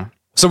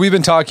 So we've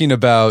been talking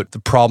about the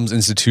problems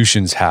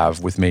institutions have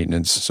with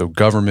maintenance, so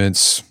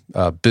governments,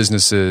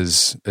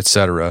 businesses,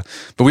 etc.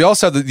 But we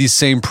also have these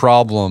same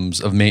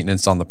problems of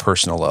maintenance on the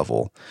personal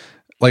level.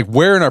 Like,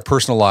 where in our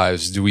personal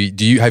lives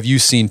have you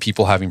seen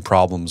people having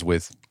problems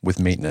with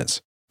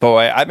maintenance?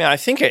 Boy, I mean, I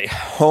think at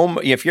home,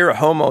 if you're a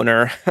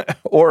homeowner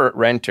or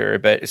renter,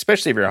 but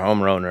especially if you're a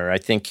homeowner, I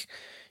think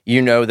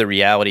the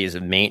realities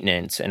of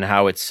maintenance and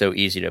how it's so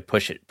easy to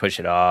push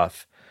it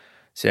off.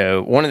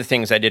 So one of the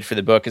things I did for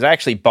the book is I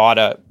actually bought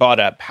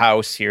a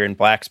house here in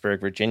Blacksburg,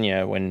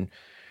 Virginia, when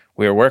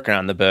we were working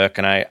on the book,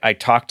 and I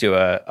talked to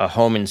a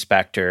home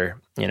inspector,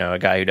 a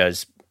guy who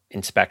does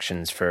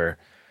inspections for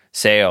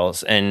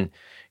sales, and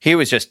he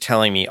was just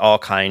telling me all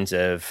kinds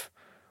of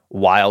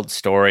wild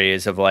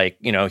stories of like,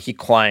 he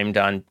climbs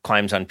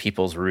on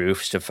people's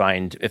roofs to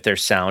find if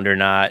there's sound or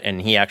not,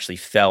 and he actually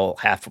fell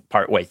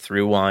partway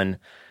through one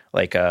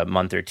like a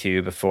month or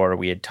two before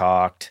we had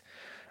talked.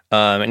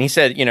 And he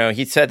said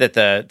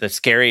that the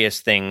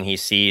scariest thing he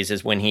sees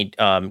is when he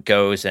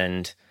goes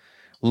and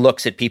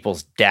looks at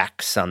people's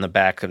decks on the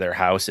back of their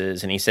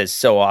houses. And he says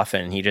so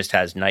often he just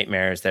has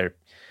nightmares that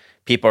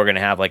people are going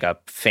to have like a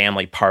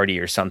family party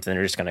or something.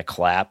 They're just going to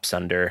collapse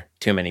under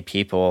too many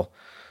people.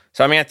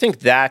 So, I mean, I think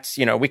that's,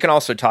 we can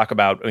also talk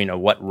about,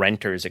 what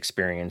renters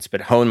experience,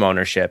 but home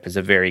ownership is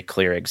a very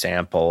clear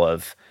example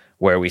of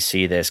where we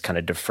see this kind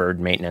of deferred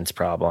maintenance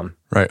problem.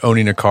 Right.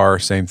 Owning a car,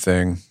 same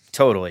thing.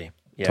 Totally.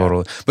 Yeah.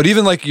 Totally. But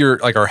even like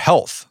our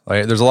health,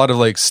 right? There's a lot of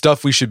like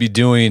stuff we should be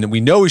doing,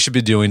 we know we should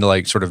be doing to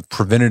like sort of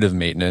preventative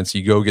maintenance.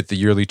 You go get the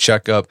yearly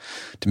checkup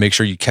to make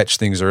sure you catch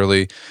things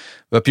early.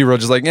 But people are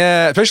just like,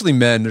 especially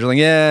men, they're like,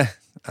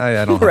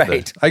 I don't have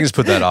to, I can just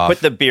put that off. Put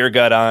the beer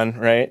gut on,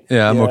 right?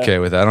 Yeah, I'm okay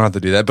with that. I don't have to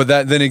do that. But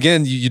then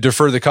again, you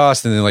defer the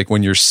cost, and then like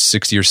when you're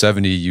 60 or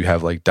 70, you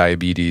have like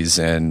diabetes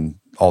and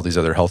all these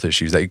other health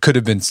issues that you could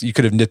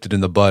have nipped it in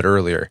the bud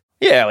earlier.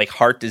 Yeah, like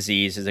heart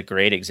disease is a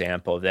great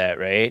example of that,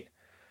 right?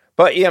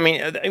 But yeah,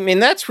 I mean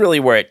that's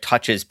really where it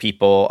touches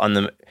people on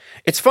the.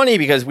 It's funny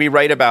because we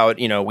write about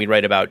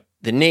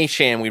the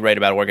nation, we write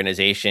about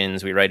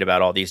organizations, we write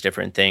about all these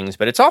different things,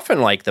 but it's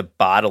often like the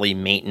bodily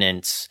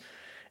maintenance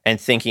and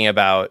thinking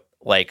about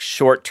like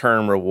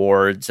short-term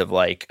rewards of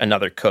like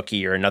another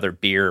cookie or another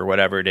beer or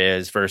whatever it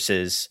is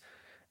versus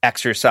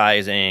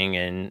exercising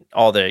and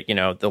all the,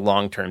 the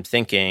long-term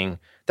thinking.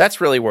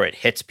 That's really where it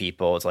hits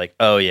people. It's like,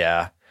 oh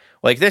yeah,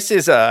 like this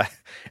is an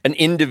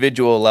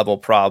individual level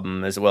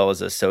problem as well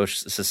as a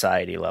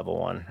society level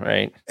one,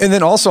 right? And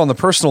then also on the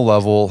personal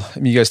level, I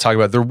mean, you guys talk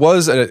about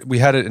we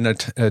had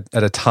it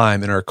at a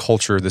time in our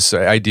culture, this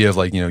idea of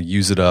like,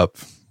 use it up,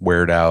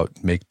 wear it out,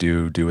 make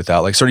do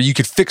without. Like sort of you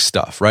could fix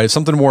stuff, right? If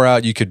something wore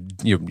out, you could,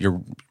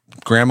 your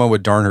grandma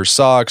would darn her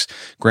socks,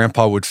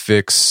 grandpa would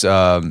fix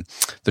the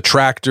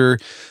tractor.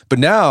 But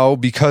now,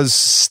 because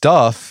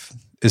stuff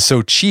is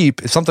so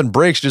cheap, if something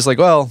breaks, you're just like,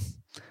 well,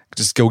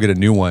 just go get a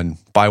new one,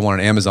 buy one on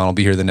Amazon, I'll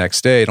be here the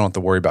next day. I don't have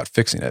to worry about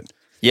fixing it.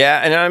 Yeah,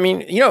 and I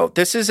mean,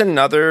 this is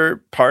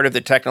another part of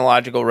the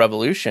technological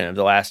revolution of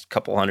the last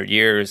couple hundred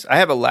years. I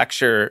have a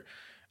lecture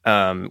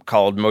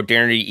called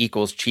Modernity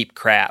Equals Cheap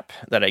Crap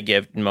that I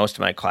give in most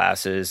of my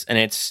classes. And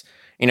it's,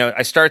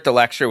 I start the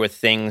lecture with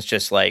things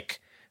just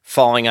like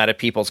falling out of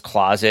people's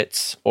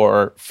closets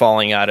or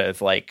falling out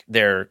of like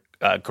their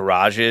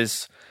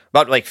garages.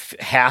 About like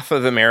half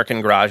of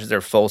American garages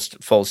are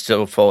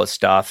still full of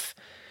stuff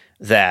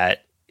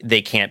that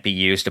they can't be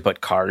used to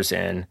put cars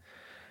in.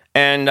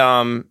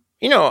 And,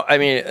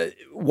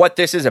 what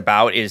this is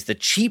about is the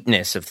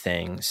cheapness of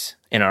things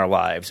in our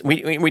lives.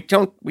 We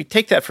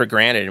take that for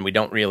granted and we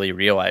don't really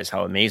realize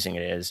how amazing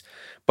it is.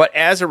 But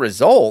as a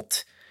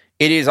result,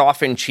 it is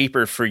often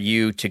cheaper for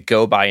you to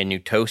go buy a new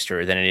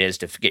toaster than it is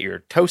to get your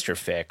toaster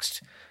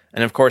fixed.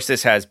 And of course,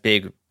 this has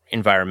big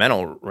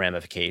environmental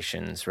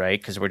ramifications, right?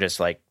 Because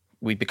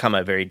we become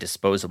a very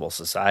disposable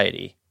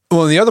society.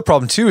 Well, and the other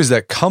problem too is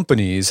that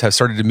companies have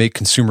started to make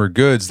consumer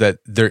goods that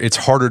it's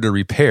harder to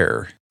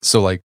repair.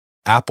 So like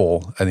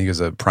Apple, I think,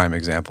 is a prime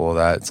example of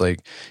that. It's like,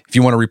 if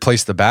you want to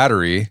replace the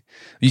battery,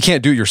 you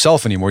can't do it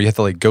yourself anymore. You have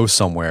to like go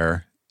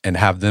somewhere and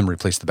have them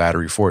replace the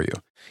battery for you.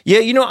 Yeah,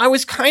 I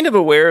was kind of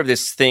aware of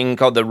this thing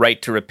called the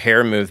right to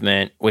repair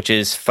movement, which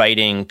is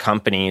fighting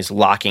companies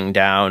locking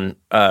down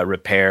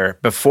repair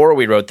before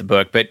we wrote the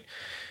book. But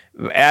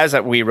as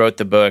we wrote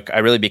the book, I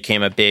really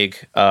became a big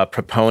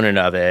proponent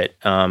of it.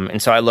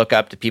 And so I look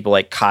up to people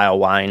like Kyle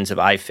Wines of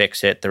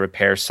iFixit, the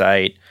repair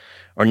site,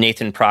 or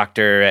Nathan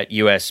Proctor at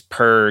US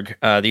Perg.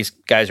 These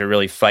guys are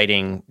really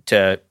fighting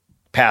to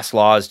pass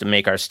laws to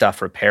make our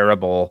stuff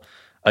repairable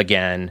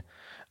again.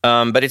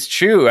 But it's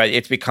true.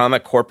 It's become a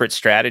corporate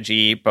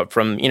strategy, but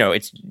from,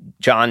 it's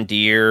John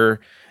Deere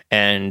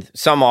And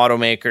some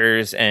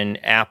automakers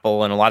and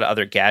Apple and a lot of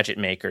other gadget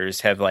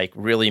makers have like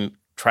really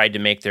tried to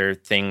make their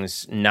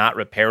things not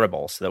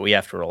repairable so that we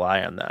have to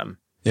rely on them.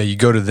 Yeah, you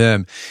go to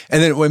them.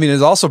 And then, I mean,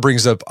 it also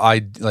brings up,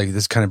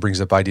 this kind of brings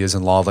up ideas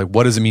in law of like,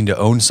 what does it mean to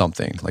own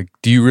something? Like,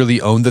 do you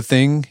really own the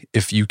thing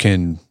if you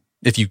can't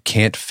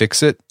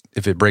fix it,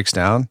 if it breaks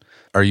down?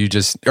 Are you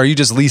just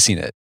leasing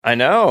it? I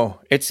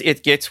know.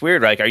 It gets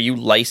weird. Like, are you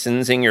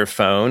licensing your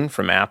phone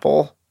from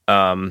Apple?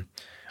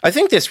 I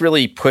think this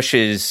really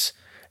pushes,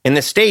 in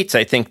the States,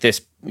 I think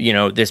this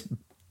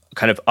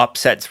kind of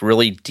upsets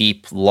really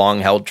deep,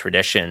 long-held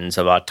traditions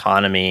of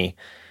autonomy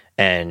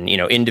and,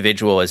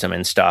 individualism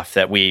and stuff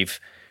that we've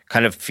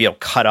kind of feel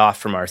cut off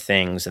from our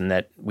things and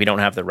that we don't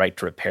have the right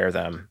to repair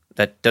them.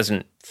 That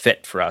doesn't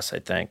fit for us, I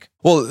think.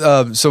 Well,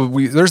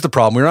 there's the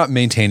problem. We're not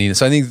maintaining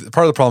this. I think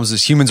part of the problem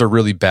is humans are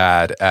really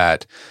bad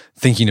at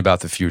thinking about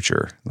the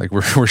future. Like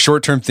we're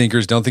short-term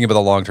thinkers, don't think about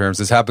the long terms.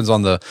 This happens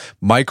on the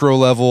micro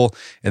level,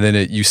 and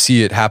then you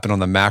see it happen on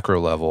the macro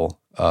level.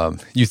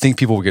 You think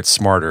people will get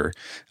smarter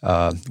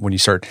when you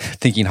start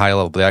thinking high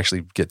level, but they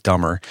actually get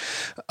dumber.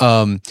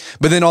 But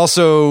then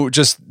also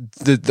just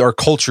our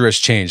culture has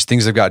changed.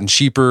 Things have gotten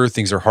cheaper.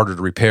 Things are harder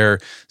to repair.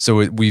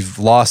 So we've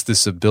lost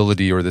this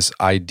ability or this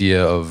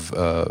idea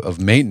of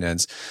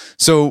maintenance.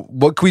 So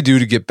what can we do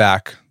to get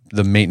back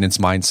the maintenance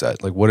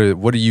mindset? Like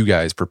what do you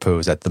guys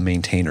propose at the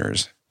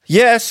maintainers?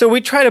 Yeah, so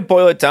we try to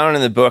boil it down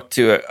in the book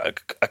to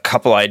a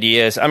couple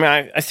ideas. I mean,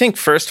 I think,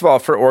 first of all,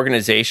 for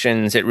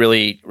organizations, it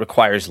really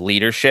requires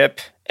leadership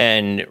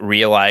and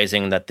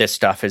realizing that this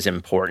stuff is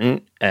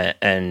important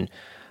and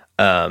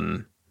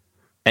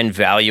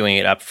valuing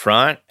it up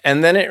front.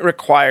 And then it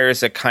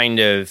requires a kind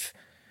of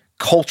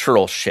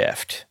cultural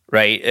shift,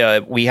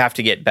 right? We have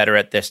to get better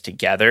at this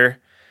together,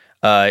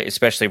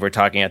 especially if we're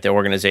talking at the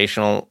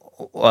organizational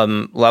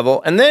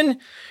level. And then,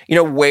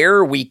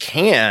 where we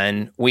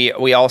can,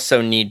 we also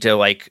need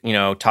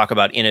to talk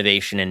about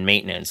innovation and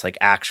maintenance, like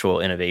actual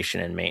innovation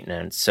and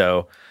maintenance.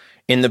 So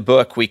in the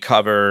book, we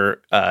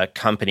cover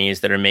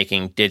companies that are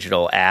making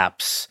digital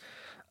apps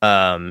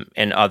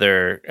and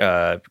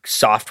other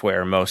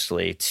software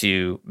mostly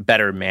to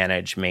better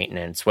manage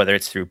maintenance, whether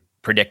it's through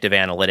predictive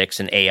analytics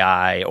and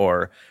AI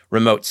or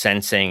remote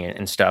sensing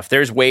and stuff.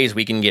 There's ways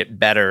we can get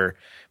better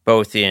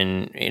both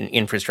in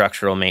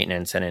infrastructural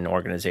maintenance and in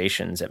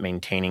organizations at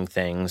maintaining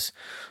things.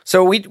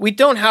 So we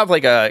don't have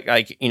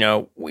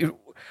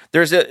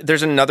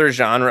there's another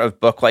genre of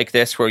book like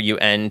this where you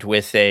end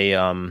with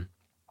a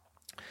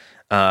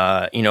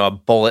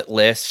bullet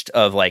list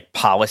of like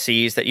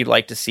policies that you'd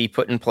like to see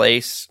put in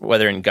place,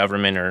 whether in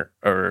government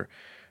or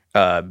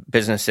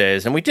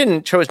businesses. And we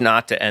chose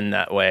not to end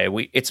that way.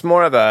 It's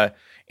more of a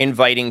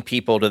inviting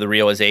people to the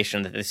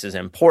realization that this is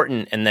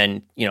important, and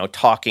then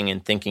talking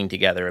and thinking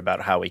together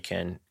about how we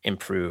can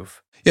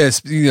improve.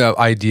 Yes,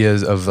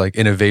 ideas of like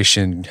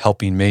innovation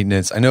helping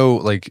maintenance. I know,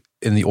 like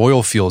in the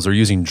oil fields, they're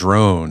using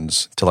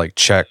drones to like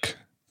check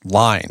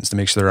lines to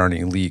make sure there aren't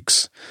any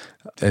leaks,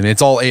 and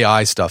it's all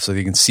AI stuff, so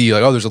they can see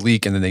like, oh, there's a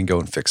leak, and then they can go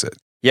and fix it.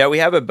 Yeah, we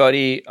have a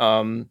buddy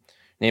named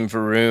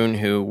Varun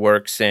who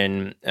works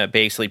in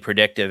basically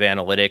predictive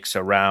analytics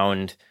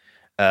around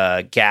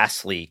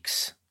gas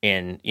leaks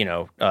in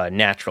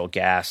natural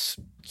gas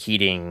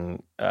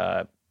heating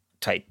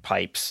type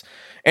pipes,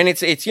 and it's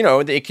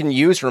they can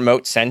use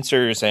remote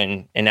sensors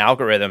and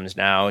algorithms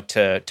now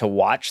to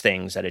watch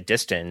things at a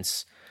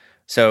distance.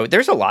 So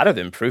there's a lot of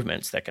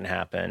improvements that can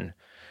happen.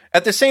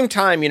 At the same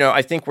time,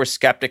 I think we're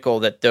skeptical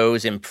that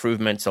those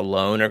improvements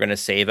alone are going to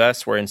save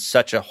us. We're in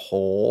such a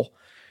hole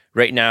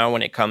right now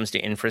when it comes to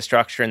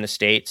infrastructure in the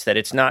States that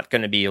it's not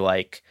going to be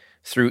like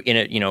through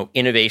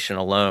innovation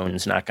alone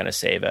is not going to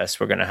save us.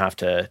 We're going to have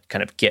to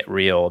kind of get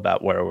real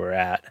about where we're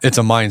at. It's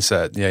a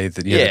mindset,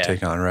 that you have to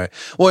take on, right?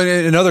 Well,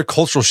 and another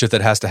cultural shift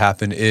that has to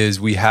happen is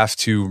we have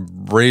to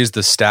raise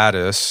the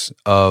status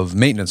of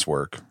maintenance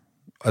work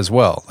as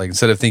well. Like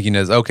instead of thinking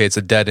as, okay, it's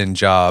a dead-end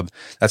job,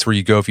 that's where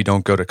you go if you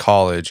don't go to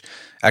college.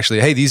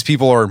 Actually, hey, these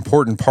people are an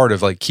important part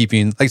of like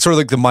keeping, like sort of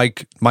like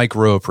the Mike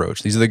Rowe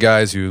approach. These are the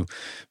guys who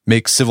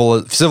make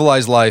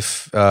civilized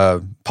life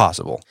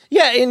possible.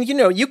 Yeah, and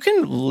you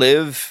can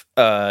live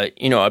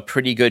a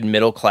pretty good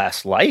middle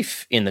class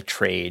life in the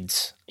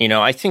trades.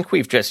 I think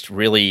we've just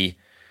really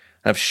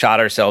have shot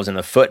ourselves in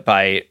the foot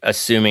by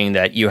assuming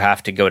that you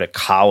have to go to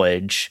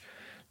college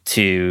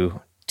to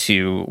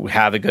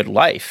have a good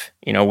life.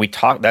 We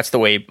talk, that's the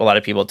way a lot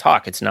of people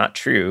talk. It's not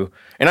true.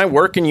 And I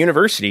work in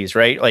universities,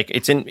 right? Like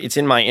it's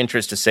in my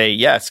interest to say,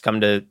 yes, come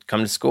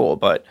to school,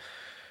 but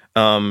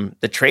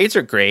the trades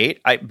are great.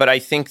 But I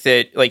think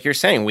that, like you're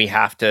saying, we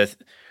have to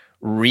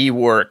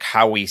rework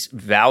how we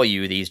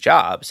value these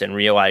jobs and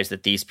realize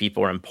that these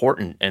people are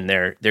important and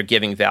they're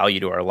giving value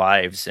to our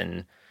lives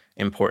in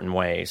important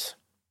ways.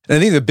 And I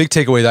think the big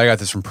takeaway that I got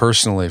this from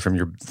personally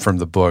from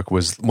the book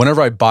was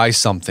whenever I buy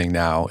something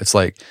now, it's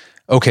like,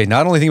 okay,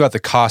 not only think about the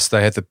cost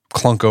that I have to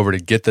clunk over to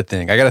get the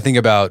thing, I got to think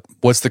about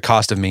what's the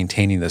cost of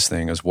maintaining this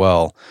thing as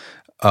well.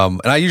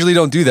 And I usually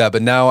don't do that,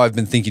 but now I've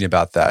been thinking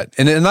about that.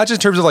 And not just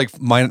in terms of like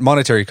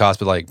monetary costs,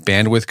 but like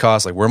bandwidth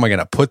costs. Like, where am I going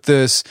to put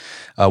this?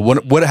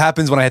 What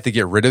happens when I have to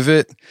get rid of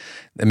it?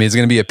 I mean, it's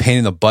going to be a pain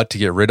in the butt to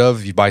get rid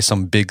of if you buy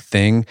some big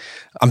thing.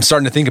 I'm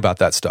starting to think about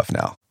that stuff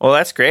now. Well,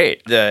 that's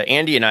great.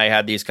 Andy and I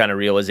had these kind of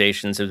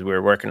realizations as we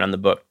were working on the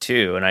book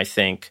too. And I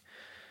think,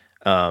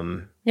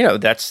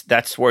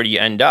 that's where you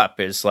end up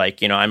is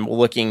like, I'm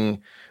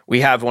looking...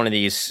 We have one of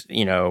these,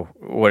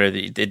 what are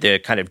the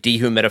kind of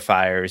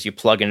dehumidifiers you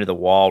plug into the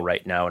wall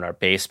right now in our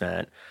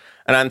basement.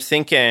 And I'm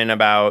thinking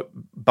about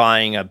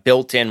buying a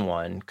built-in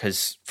one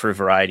because for a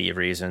variety of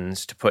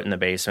reasons to put in the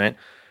basement.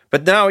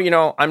 But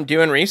now, I'm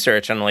doing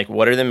research on like,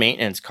 what are the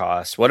maintenance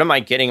costs? What am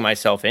I getting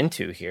myself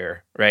into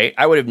here, right?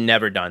 I would have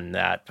never done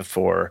that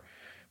before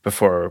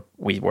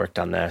we worked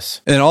on this.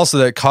 And also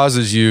that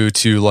causes you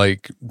to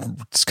like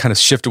kind of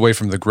shift away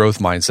from the growth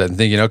mindset and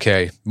thinking,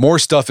 okay, more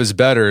stuff is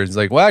better. It's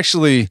like, well,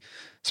 actually,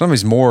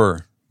 sometimes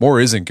more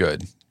isn't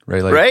good,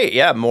 right? Like, right,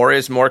 yeah, more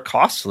is more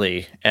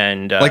costly.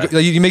 And like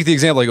you make the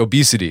example like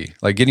obesity,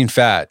 like getting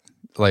fat,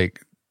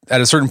 like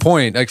at a certain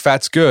point, like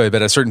fat's good,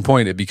 but at a certain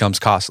point it becomes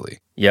costly.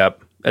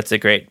 Yep. That's a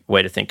great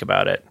way to think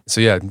about it. So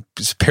yeah,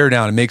 just pare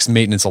down. It makes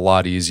maintenance a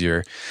lot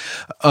easier.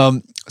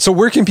 So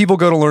where can people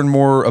go to learn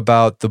more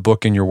about the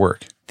book and your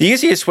work? The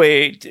easiest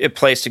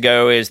place to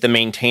go is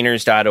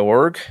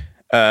themaintainers.org.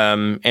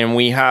 And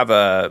we have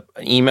an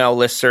email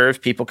listserv.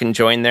 People can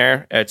join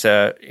there.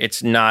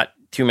 It's not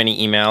too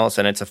many emails,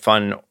 and it's a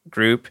fun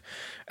group.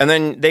 And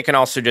then they can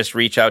also just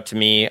reach out to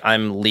me.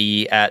 I'm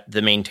Lee at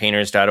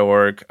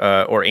themaintainers.org,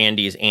 or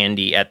Andy's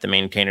Andy at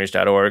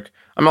themaintainers.org.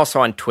 I'm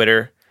also on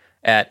Twitter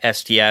at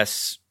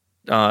STS_news.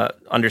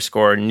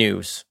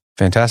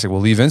 Fantastic. Well,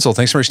 Lee Vinsel,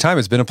 thanks so much for your time.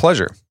 It's been a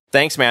pleasure.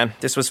 Thanks, man.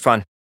 This was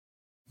fun.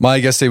 My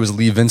guest today was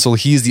Lee Vinsel.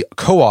 He's the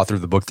co-author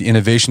of the book, The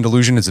Innovation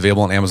Delusion. It's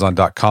available on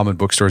Amazon.com and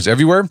bookstores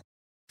everywhere.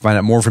 Find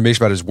out more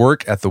information about his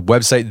work at the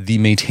website,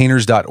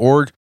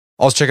 themaintainers.org.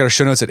 Also check out our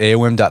show notes at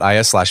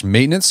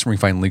aom.is/maintenance, where you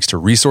can find links to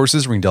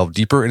resources where you can delve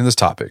deeper into this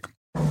topic.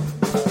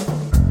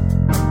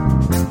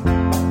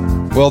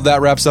 Well,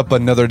 that wraps up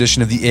another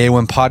edition of the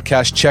AOM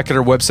podcast. Check out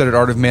our website at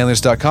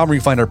artofmanliness.com, where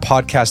you find our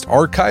podcast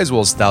archives, as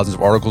well as thousands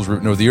of articles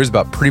written over the years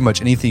about pretty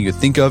much anything you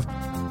could think of.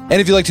 And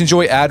if you'd like to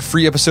enjoy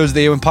ad-free episodes of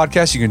the AOM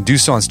podcast, you can do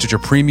so on Stitcher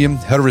Premium.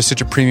 Head over to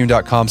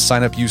stitcherpremium.com,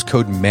 sign up, use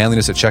code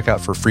manliness at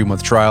checkout for a free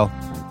month trial.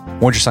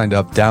 Once you're signed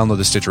up, download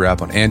the Stitcher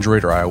app on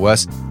Android or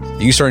iOS,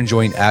 and you can start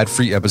enjoying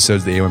ad-free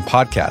episodes of the AOM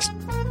podcast.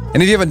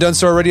 And if you haven't done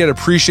so already, I'd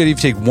appreciate it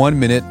if you take 1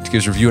 minute to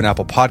give us a review on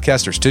Apple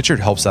Podcasts or Stitcher. It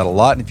helps out a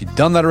lot. And if you've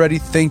done that already,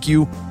 thank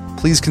you.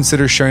 Please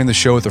consider sharing the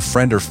show with a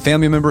friend or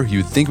family member who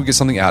you think would get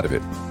something out of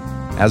it.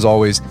 As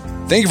always,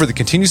 thank you for the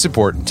continued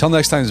support. Until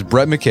next time, this is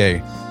Brett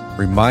McKay,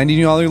 reminding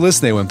you all you're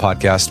listening to the AOM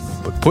podcast,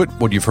 but put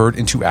what you've heard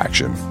into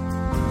action.